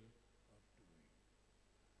capable of doing.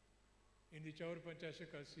 In the Chaur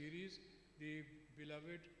Panchashaka series, the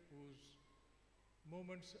beloved whose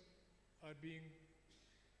moments are being,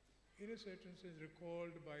 in a certain sense,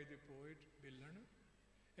 recalled by the poet Billana.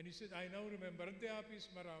 And he says, I now remember, Adhyapi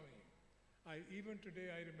Smarami. Even today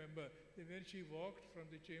I remember that when she walked from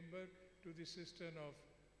the chamber to the cistern of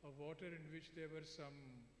water in which there were some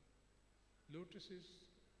lotuses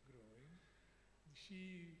growing,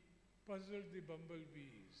 she puzzled the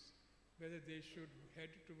bumblebees whether they should head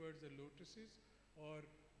towards the lotuses or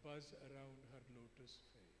buzz around her lotus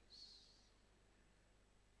face.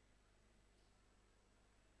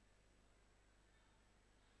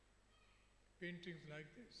 Paintings like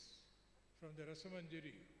this from the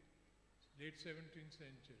Rasamanjari, late 17th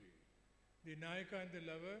century. The Nayaka and the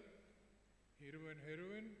lover, hero and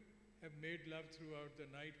heroine, have made love throughout the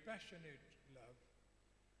night, passionate love.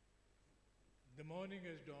 The morning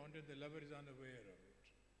has dawned and the lover is unaware of it.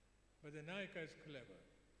 But the Nayaka is clever.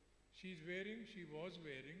 She was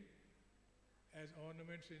wearing, as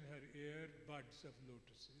ornaments in her ear, buds of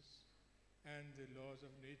lotuses. And the laws of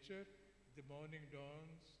nature, the morning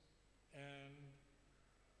dawns and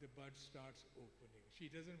the bud starts opening. She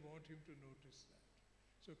doesn't want him to notice that.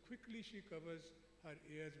 So quickly she covers her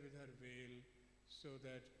ears with her veil so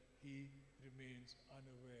that he remains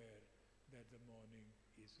unaware that the morning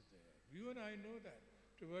is there. You and I know that.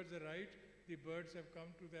 Towards the right, the birds have come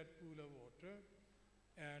to that pool of water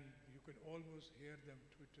and you can almost hear them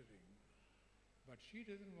twittering. But she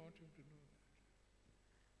doesn't want him to know that.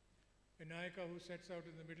 A Nayaka who sets out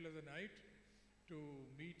in the middle of the night to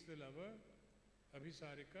meet the lover,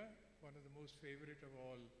 Abhisarika, one of the most favorite of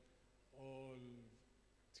all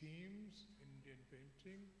themes in Indian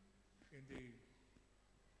painting, in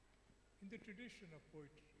the tradition of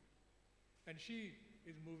poetry. And she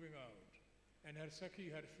is moving out. And her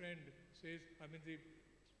Sakhi, her friend, says, the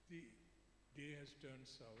day has turned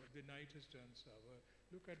sour, the night has turned sour.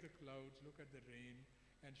 Look at the clouds, look at the rain.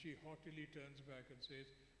 And she haughtily turns back and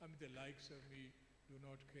says, the likes of me do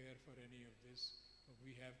not care for any of this.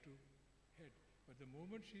 We have to head. But the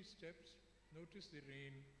moment she steps, notice the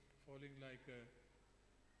rain falling like a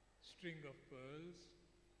string of pearls.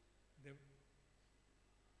 The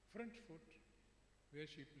front foot, where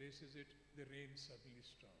she places it, the rain suddenly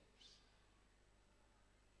stops.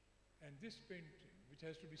 And this painting, which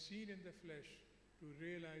has to be seen in the flesh to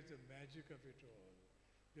realize the magic of it all,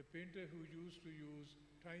 The painter who used to use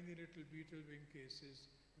tiny little beetle wing cases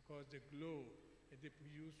because they glow, and he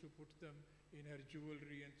used to put them in her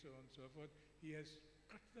jewelry and so on and so forth. He has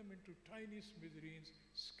cut them into tiny smithereens,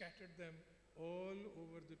 scattered them all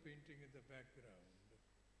over the painting in the background.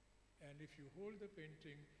 And if you hold the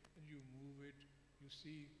painting and you move it, you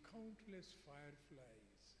see countless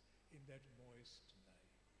fireflies in that moist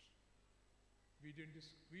night.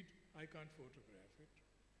 I can't photograph it,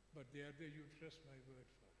 but they are there, you trust my word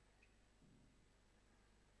for it.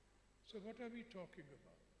 So what are we talking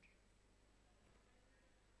about?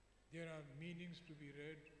 There are meanings to be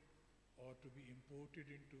read or to be imported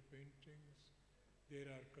into paintings. There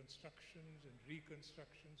are constructions and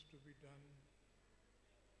reconstructions to be done.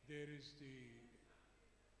 There is the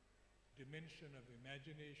dimension of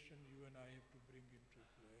imagination you and I have to bring into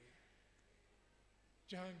play.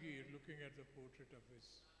 Jahangir looking at the portrait of his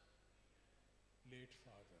late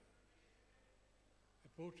father. A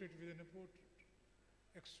portrait within a portrait.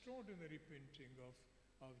 Extraordinary painting of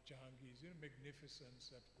Jahangir's,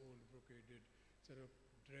 magnificence of gold brocaded sort of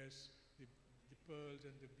dress, the pearls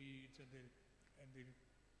and the beads and the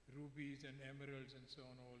rubies and emeralds and so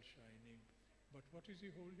on all shining. But what is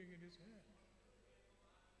he holding in his hand?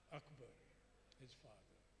 Akbar, his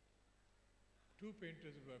father. Two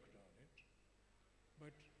painters worked on it,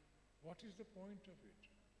 but what is the point of it?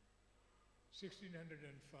 1605,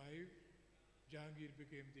 Jahangir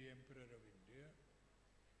became the emperor of India.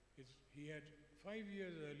 He had 5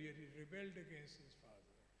 years earlier, he rebelled against his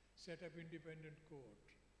father, set up independent court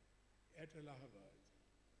at Allahabad.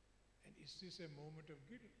 And is this a moment of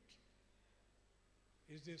guilt?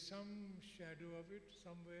 Is there some shadow of it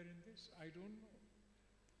somewhere in this? I don't know.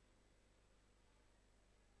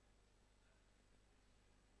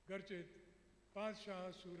 Garche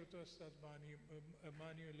Padshah Surat Astadmani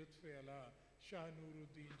Mani Lutfe Allah Shah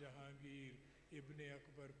Nuruddin Jahangir Ibn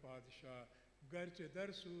Akbar Padshah Garche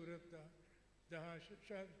Dar Surat Daha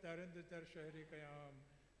Darand Dar Shahri Kayam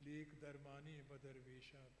Leek Darmani Badar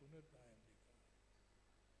Vesha Punat Ayamlika.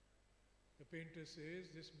 The painter says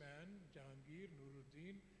this man, Jahangir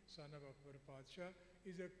Nuruddin, son of Akbar Padshah,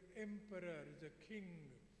 is an emperor, is a king,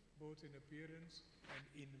 both in appearance and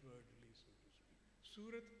inwardly, so to speak.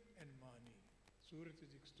 Surat and Mani. Surat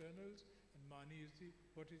is externals and Mani is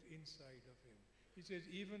what is inside of him. He says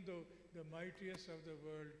even though the mightiest of the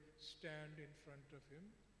world stand in front of him,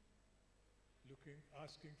 looking,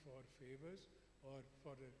 asking for favors or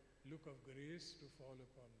for a look of grace to fall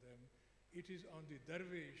upon them, it is on the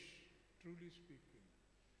darwish, truly speaking,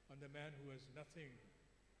 on the man who has nothing,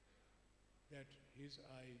 that his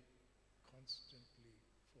eye constantly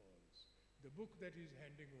falls. The book that he's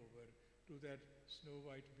handing over to that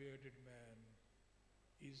snow-white bearded man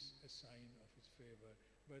is a sign of his favor.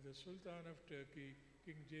 But the Sultan of Turkey,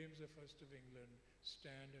 King James I of England,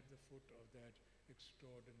 stand at the foot of that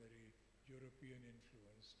extraordinary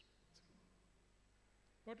European-influenced throne.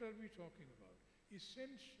 What are we talking about?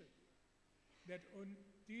 Essentially, that on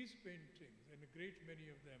these paintings, and a great many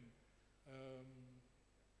of them,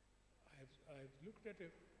 I've looked at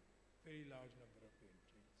a very large number of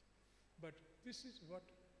paintings, but this is what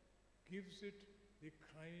gives it the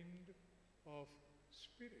kind of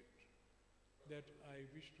spirit that I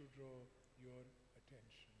wish to draw your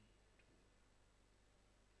attention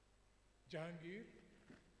to. Jahangir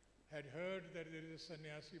had heard that there is a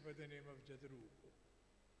sannyasi by the name of Jadrup.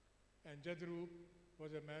 And Jadrup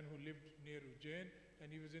was a man who lived near Ujjain, and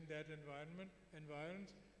he was in that environment,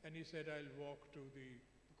 and he said, I'll walk to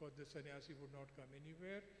because the sannyasi would not come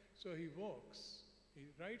anywhere. So he walks. He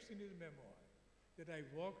writes in his memoir that I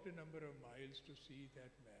walked a number of miles to see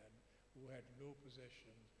that man who had no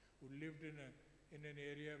possessions, who lived in an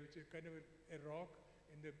area which is kind of a rock,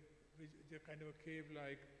 with a kind of a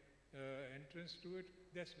cave-like entrance to it.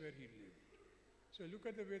 That's where he lived. So look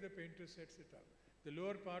at the way the painter sets it up. The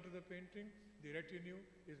lower part of the painting, the retinue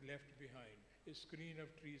is left behind. A screen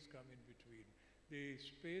of trees come in between. The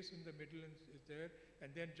space in the middle is there,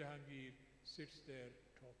 and then Jahangir sits there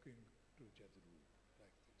talking to Jadrup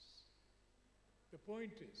like this. The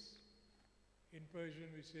point is, in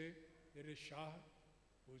Persian we say, there is Shah,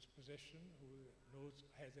 whose possession, who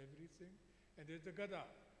has everything, and there's the Gada,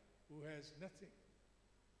 who has nothing,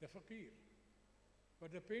 the Fakir.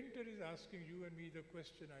 But the painter is asking you and me the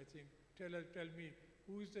question, I think, tell me,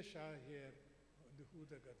 who is the Shah here, and who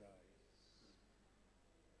the Gada is?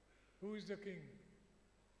 Who is the king?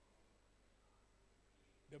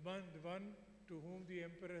 The one to whom the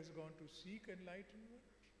emperor has gone to seek enlightenment?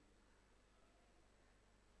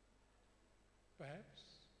 Perhaps.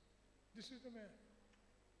 This is the man,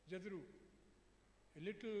 Jadrup. A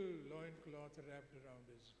little loincloth wrapped around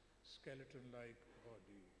his skeleton-like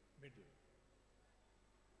body, middle.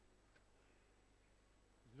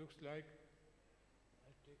 Looks like,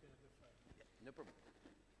 I'll take another file. Yeah, no problem.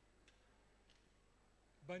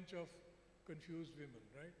 Bunch of confused women,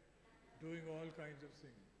 right? Doing all kinds of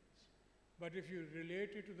things. But if you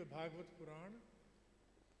relate it to the Bhagavad Purana,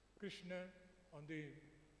 Krishna on the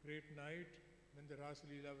great night when the Rasa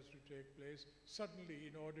Leela was to take place, suddenly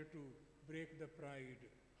in order to break the pride,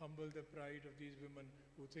 humble the pride of these women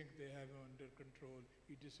who think they have him under control,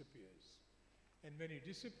 he disappears. And when he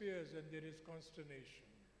disappears, then there is consternation.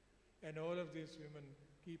 And all of these women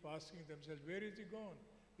keep asking themselves, where is he gone?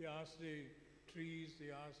 They ask the trees, they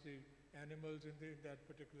ask the animals in that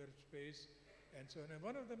particular space, and so on. And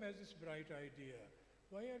one of them has this bright idea.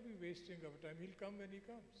 Why are we wasting our time? He'll come when he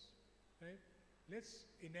comes, right? Let's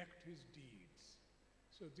enact his deeds.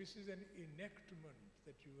 So this is an enactment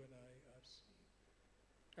that you and I are seeing.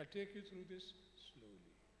 I'll take you through this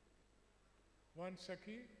slowly. One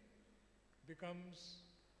Sakhi becomes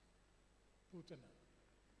Putana,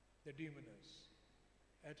 the demoness,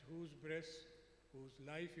 at whose breast, whose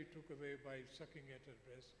life he took away by sucking at her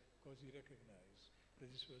breast, because he recognized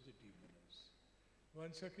that this was the demoness.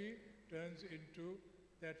 One Sakhi turns into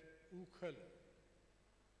that Ukhala,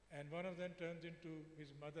 and one of them turns into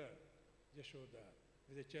his mother, Yashoda,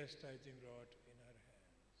 with a chastising rod in her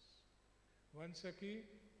hands. One Sakhi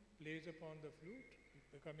plays upon the flute,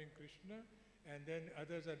 becoming Krishna, and then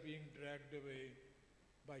others are being dragged away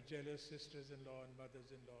by jealous sisters-in-law and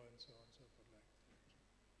mothers-in-law and so on and so forth like that.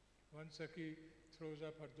 One Sakhi throws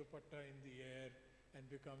up her dupatta in the air and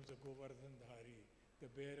becomes a Govardhandhari,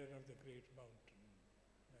 the bearer of the great mountain,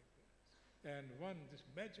 like that. And one, this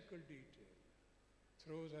magical detail,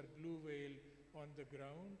 throws her blue veil on the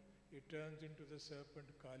ground, it turns into the serpent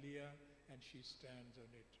Kaliya, and she stands on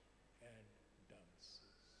it and dances.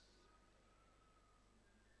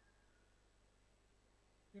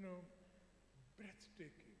 You know,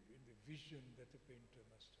 breathtaking in the vision that the painter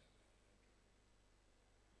must have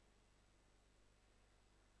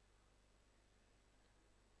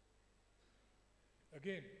had.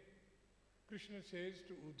 Again, Krishna says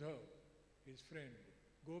to Uddhav, his friend,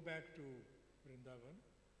 go back to Vrindavan,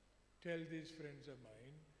 tell these friends of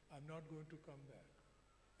mine, I'm not going to come back.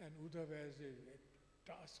 And Uddhav has a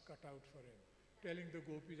task cut out for him, telling the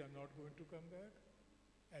gopis, I'm not going to come back.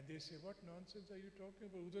 And they say, what nonsense are you talking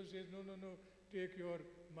about? Uddhav says, no, take your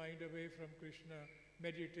mind away from Krishna,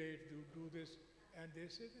 meditate, do this. And they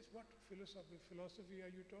say this, what philosophy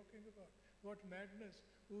are you talking about? What madness?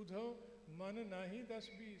 Uddhav, mana nahi das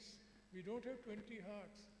bees. We don't have 20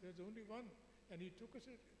 hearts, there's only one. And he took it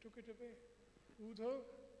away. Uddhav,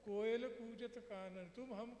 koel pujat kanan, tum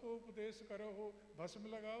humko upadesh karo ho, bhasm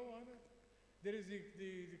lagao ana. There is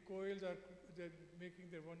the koels are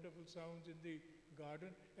making their wonderful sounds in the garden,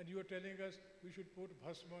 and you are telling us we should put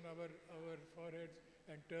bhasm on our foreheads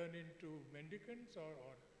and turn into mendicants or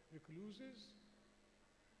recluses.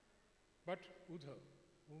 But Uddhav,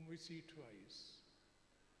 whom we see twice,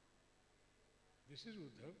 this is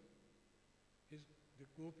Uddhav. The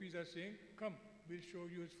gopis are saying, come, we'll show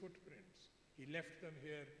you his footprints. He left them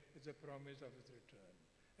here as a promise of his return.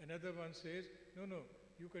 Another one says, no,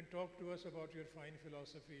 you can talk to us about your fine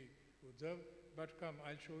philosophy, Uddhav, but come,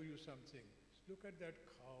 I'll show you something. Look at that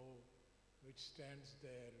cow which stands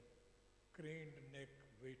there, craned neck,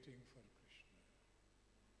 waiting for Krishna.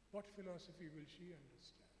 What philosophy will she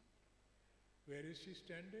understand? Where is she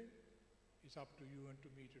standing? It's up to you and to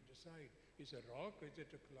me to decide. Is it a rock? Is it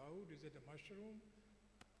a cloud? Is it a mushroom?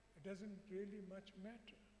 It doesn't really much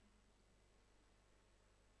matter.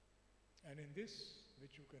 And in this,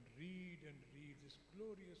 which you can read and read, this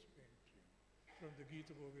glorious painting from the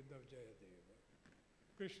Gita Govinda of Jayadeva,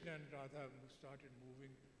 Krishna and Radha started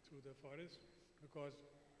moving through the forest because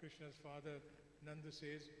Krishna's father, Nanda,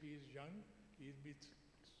 says he is young, he will be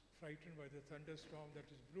frightened by the thunderstorm that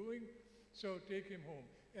is brewing, so take him home.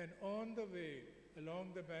 And on the way,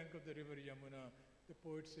 along the bank of the river Yamuna, the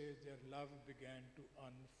poet says their love began to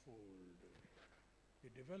unfold.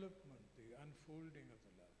 The development, the unfolding of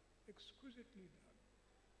the love, exquisitely done.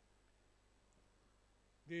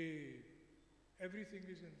 Everything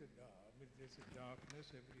is in the dark. There's a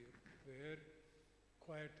darkness everywhere.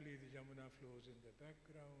 Quietly the Yamuna flows in the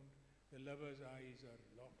background. The lovers' eyes are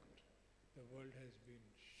locked. The world has been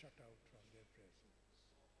shut out from their presence.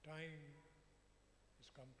 Time has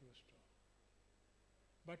come to a stop.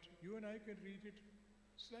 But you and I can read it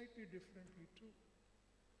slightly differently too.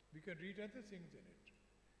 We can read other things in it.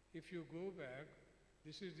 If you go back,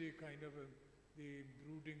 this is the kind of the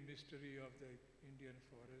brooding mystery of the Indian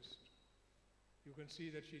forest. You can see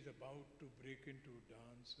that she's about to break into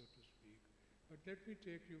dance, so to speak. But let me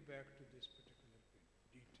take you back to this particular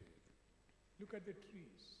detail. Look at the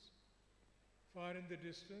trees. Far in the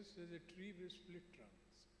distance, there's a tree with split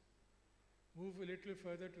trunks. Move a little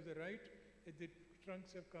further to the right, and the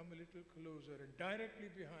trunks have come a little closer, and directly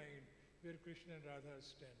behind, where Krishna and Radha are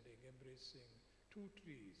standing, embracing, two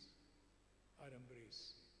trees are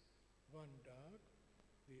embracing. One dark,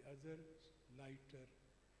 the other lighter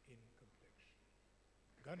in complexion.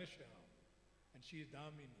 Ghanashyam, and she is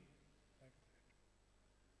Damini, like that.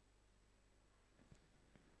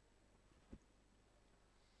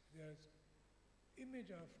 There's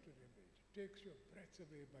image after image, takes your breath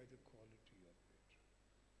away by the quality of it.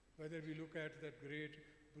 Whether we look at that great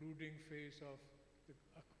brooding face of the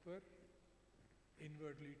Akbar,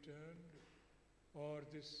 inwardly turned, or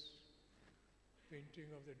this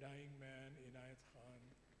painting of the dying man Inayat Khan,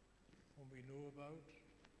 whom we know about.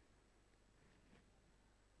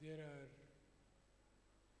 There are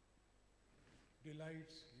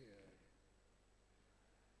delights here.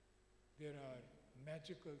 There are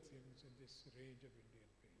magical things in this range of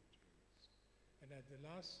Indian paintings. And at the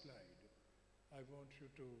last slide, I want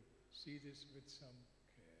you to see this with some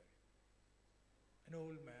care. An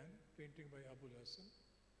old man, painting by Abul Hassan,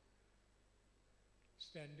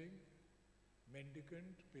 standing,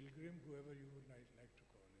 mendicant, pilgrim, whoever you would like to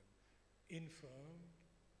call him, infirm,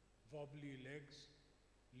 wobbly legs,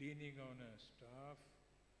 leaning on a staff,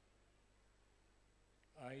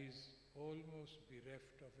 eyes almost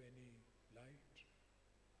bereft of any light,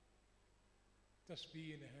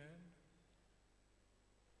 tasbih in hand,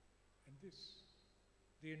 and this.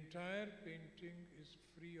 The entire painting is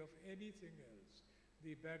free of anything else.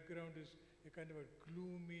 The background is a kind of a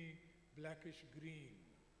gloomy, blackish green,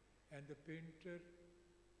 and the painter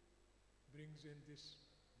brings in this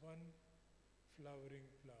one flowering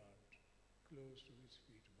plant close to his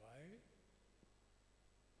feet. Why?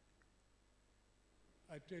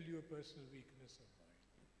 I tell you a personal weakness of mine.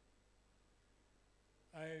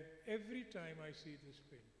 Every time I see this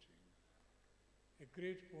painting, a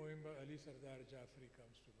great poem by Ali Sardar Jafri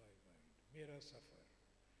comes to my mind, Mera Safar,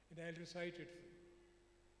 and I'll recite it for you.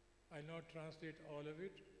 I'll not translate all of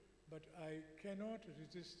it, but I cannot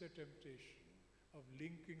resist the temptation of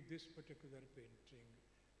linking this particular painting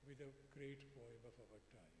with a great poem of our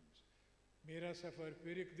times. Mera safar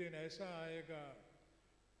phir ek din aisa aayega,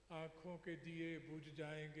 aankhon ke diye bujh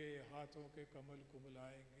jayenge, haathon ke kamal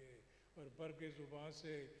kumlayenge, aur barge zuban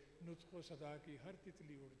se nutqo sada ki har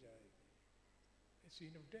titli ud jayegi. A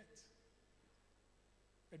scene of death.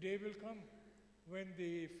 A day will come when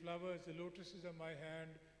the flowers, the lotuses of my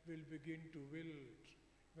hand will begin to wilt,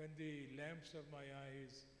 when the lamps of my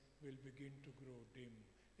eyes will begin to grow dim.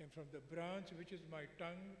 And from the branch which is my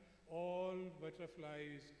tongue, all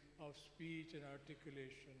butterflies of speech and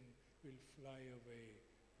articulation will fly away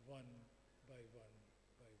one by one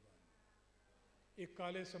by one. एक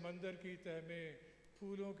काले समंदर की तह में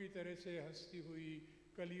फूलों की तरह से हंसती हुई,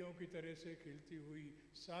 कलियों की तरह से खिलती हुई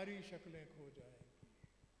सारी शक्लें खो जाएंगी.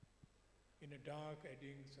 In a dark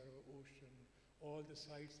eddying sort of ocean, all the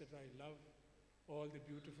sights that I love, all the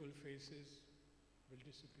beautiful faces will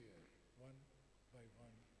disappear one by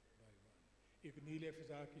one by one. एक नीले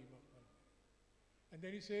फिजा की मखमल में. And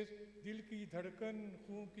then he says, दिल की धड़कन,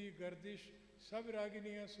 खून की गर्दिश, सब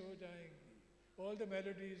रागिनियां सो जाएंगी. All the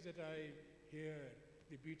melodies that I hear,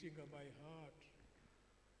 the beating of my heart,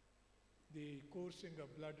 the coursing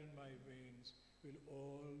of blood in my veins will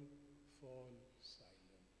all fall silent.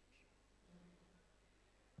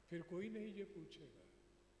 फिर कोई नहीं ये पूछेगा,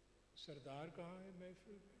 सरदार कहाँ है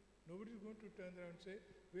महफिल में? Nobody is going to turn around and say,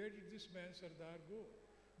 where did this man Sardar go?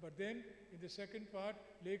 But then in the second part,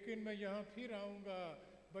 लेकिन मैं यहाँ फिर आऊँगा,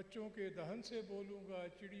 बच्चों के दहन से बोलूँगा,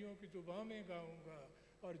 चिड़ियों की जुबान में गाऊँगा,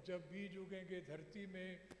 और जब बीज उगेंगे धरती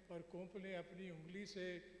में और कोंपलें अपनी उंगली से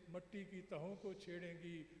मट्टी की तहों को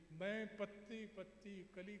छेड़ेंगी, मैं पत्ती पत्ती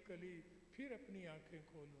कली कली फिर अपनी आंखें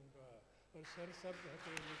खोलूँगा और सरसब्ज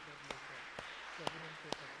हथेली कर लेकर शबनम के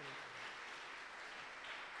पत्ते.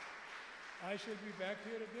 I shall be back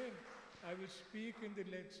here again. I will speak in the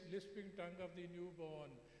lisping tongue of the newborn.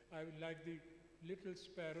 I will like the little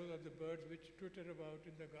sparrows or the birds which twitter about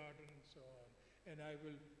in the garden and so on. And I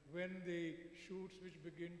will, when the shoots which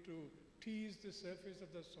begin to tease the surface of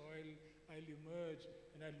the soil, I'll emerge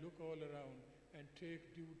and I'll look all around and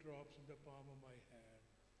take dewdrops in the palm of my hand.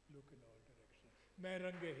 Look in all directions. मैं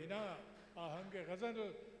रंगे हिना, आहंगे ग़ज़ल,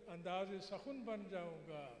 अंदाज़े सखुन बन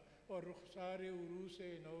जाऊँगा और रुखसारे उरूसे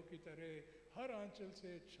नौ की तरह हर आंचल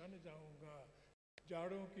से छन जाऊँगा.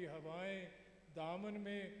 जाड़ों की हवाएं दामन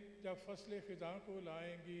में जब फसले ख़िज़ा को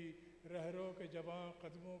लाएंगी, रहरों के जवां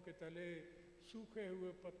कदमों के तले सूखे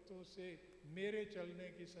हुए पत्तों से मेरे चलने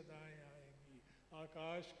की सदाएं आएंगी.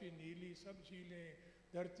 आकाश की नीली सब झीलें,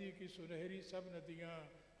 धरती की सुनहरी सब नदियाँ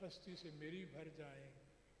हस्ती से मेरी भर जाएं.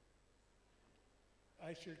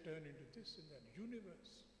 I shall turn into this and that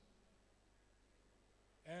universe.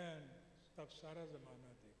 And तब सारा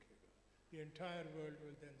ज़माना देखेगा. The entire world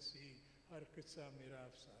will then see हर किस्सा मेरा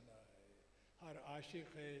अफसाना है, हर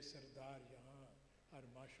आशिक है सरदार यहाँ, हर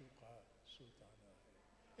माशूक़ा सुल्ताना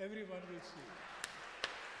है. Everyone will see.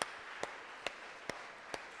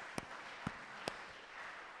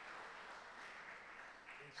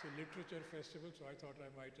 It's a literature festival, so I thought I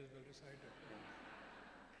might as well recite it.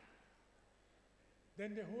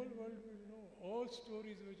 Then the whole world will know all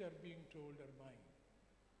stories which are being told are mine.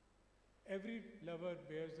 Every lover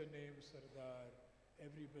bears the name Sardar,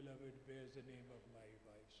 every beloved bears the name of my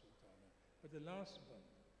wife Sultana. But the last one,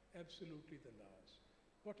 absolutely the last.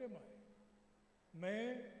 What am I? मैं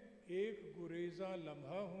एक गुरेज़ा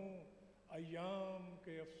लम्हा हूँ अय्याम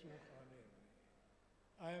के अफ़सों खाने में.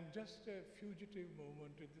 I am just a fugitive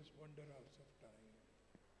moment in this wonder house of time.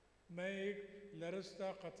 मैं एक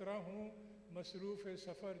लरज़ता क़तरा हूँ मसरूफ़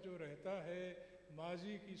सफ़र जो रहता है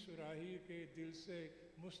माजी की सुराही के दिल से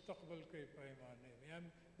मुस्तक़बल के पैमाने में. I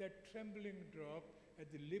am that trembling drop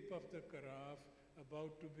at the lip of the carafe,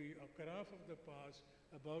 about to be a carafe of the past,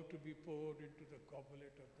 about to be poured into the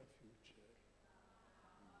goblet of the future.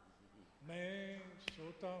 मैं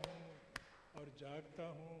सोता हूँ और जागता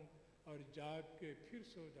हूँ और जाग के फिर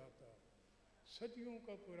सो जाता हूँ. सदियों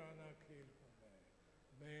का पुराना खेल हूँ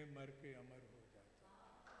मैं मर के अमर हो जाता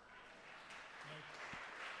हूँ.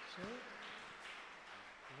 So,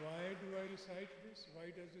 why do I recite this?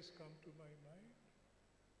 Why does this come to my mind?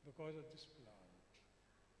 Because of this plant.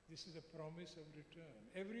 This is a promise of return.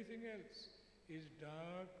 Everything else is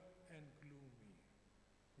dark and gloomy.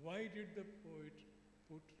 Why did the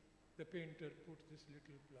painter put this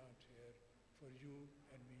little plant here for you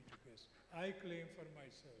and me to guess? I claim for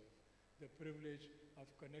myself the privilege of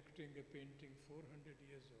connecting a painting 400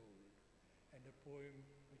 years old and a poem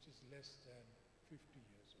which is less than 50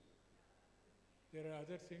 years old. There are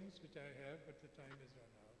other things which I have, but the time has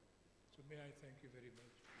run out. So may I thank you very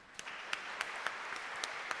much.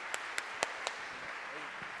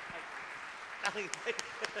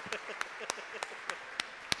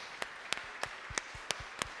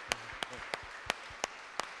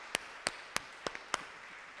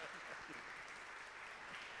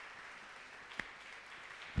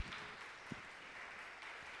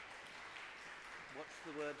 What's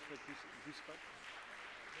the word for goosebumps?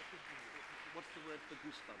 What's the word for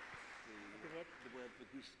goosebumps? The word for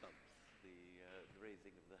goosebumps. The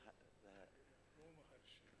raising of the hair.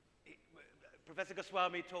 Professor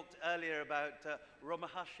Goswamy talked earlier about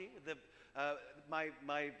Romahashi.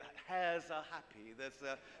 My hairs are happy. There's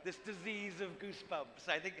this disease of goosebumps.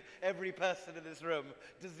 I think every person in this room,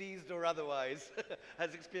 diseased or otherwise,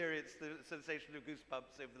 has experienced the sensation of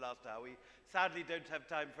goosebumps over the last hour. We sadly don't have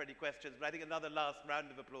time for any questions, but I think another last round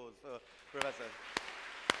of applause for Professor.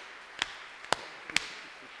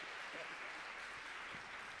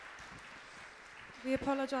 We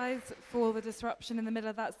apologize for the disruption in the middle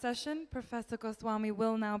of that session. Professor Goswamy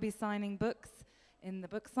will now be signing books in the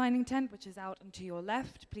book signing tent, which is out and to your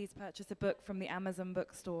left. Please purchase a book from the Amazon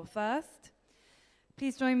bookstore first.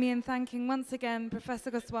 Please join me in thanking once again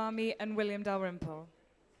Professor Goswamy and William Dalrymple.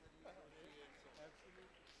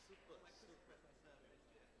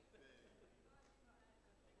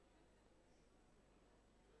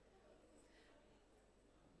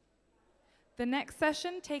 The next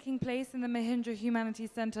session, taking place in the Mahindra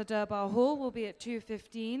Humanities Centre Durbar Hall, will be at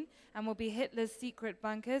 2:15 and will be Hitler's Secret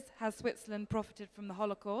Bunkers, Has Switzerland Profited from the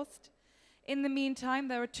Holocaust? In the meantime,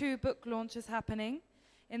 there are 2 book launches happening.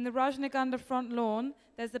 In the Rajnaganda front lawn,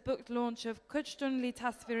 there's a book launch of Kuchtun Li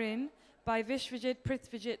Tasvirin by Vishwajit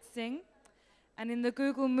Prithvijit Singh. And in the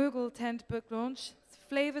Google Moogle tent book launch,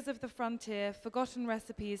 Flavors of the Frontier, Forgotten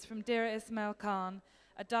Recipes from Dira Ismail Khan,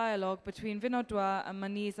 a dialogue between Vinod Dua and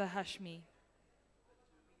Maniza Hashmi.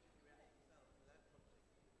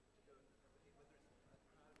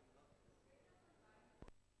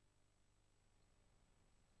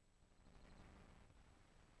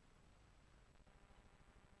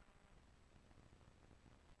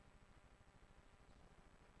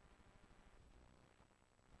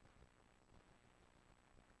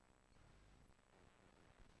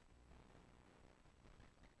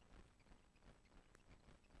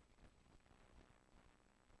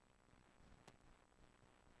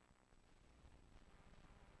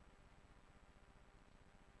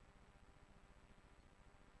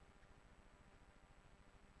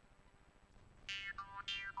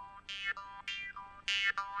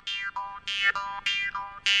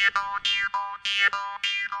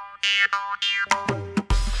 you.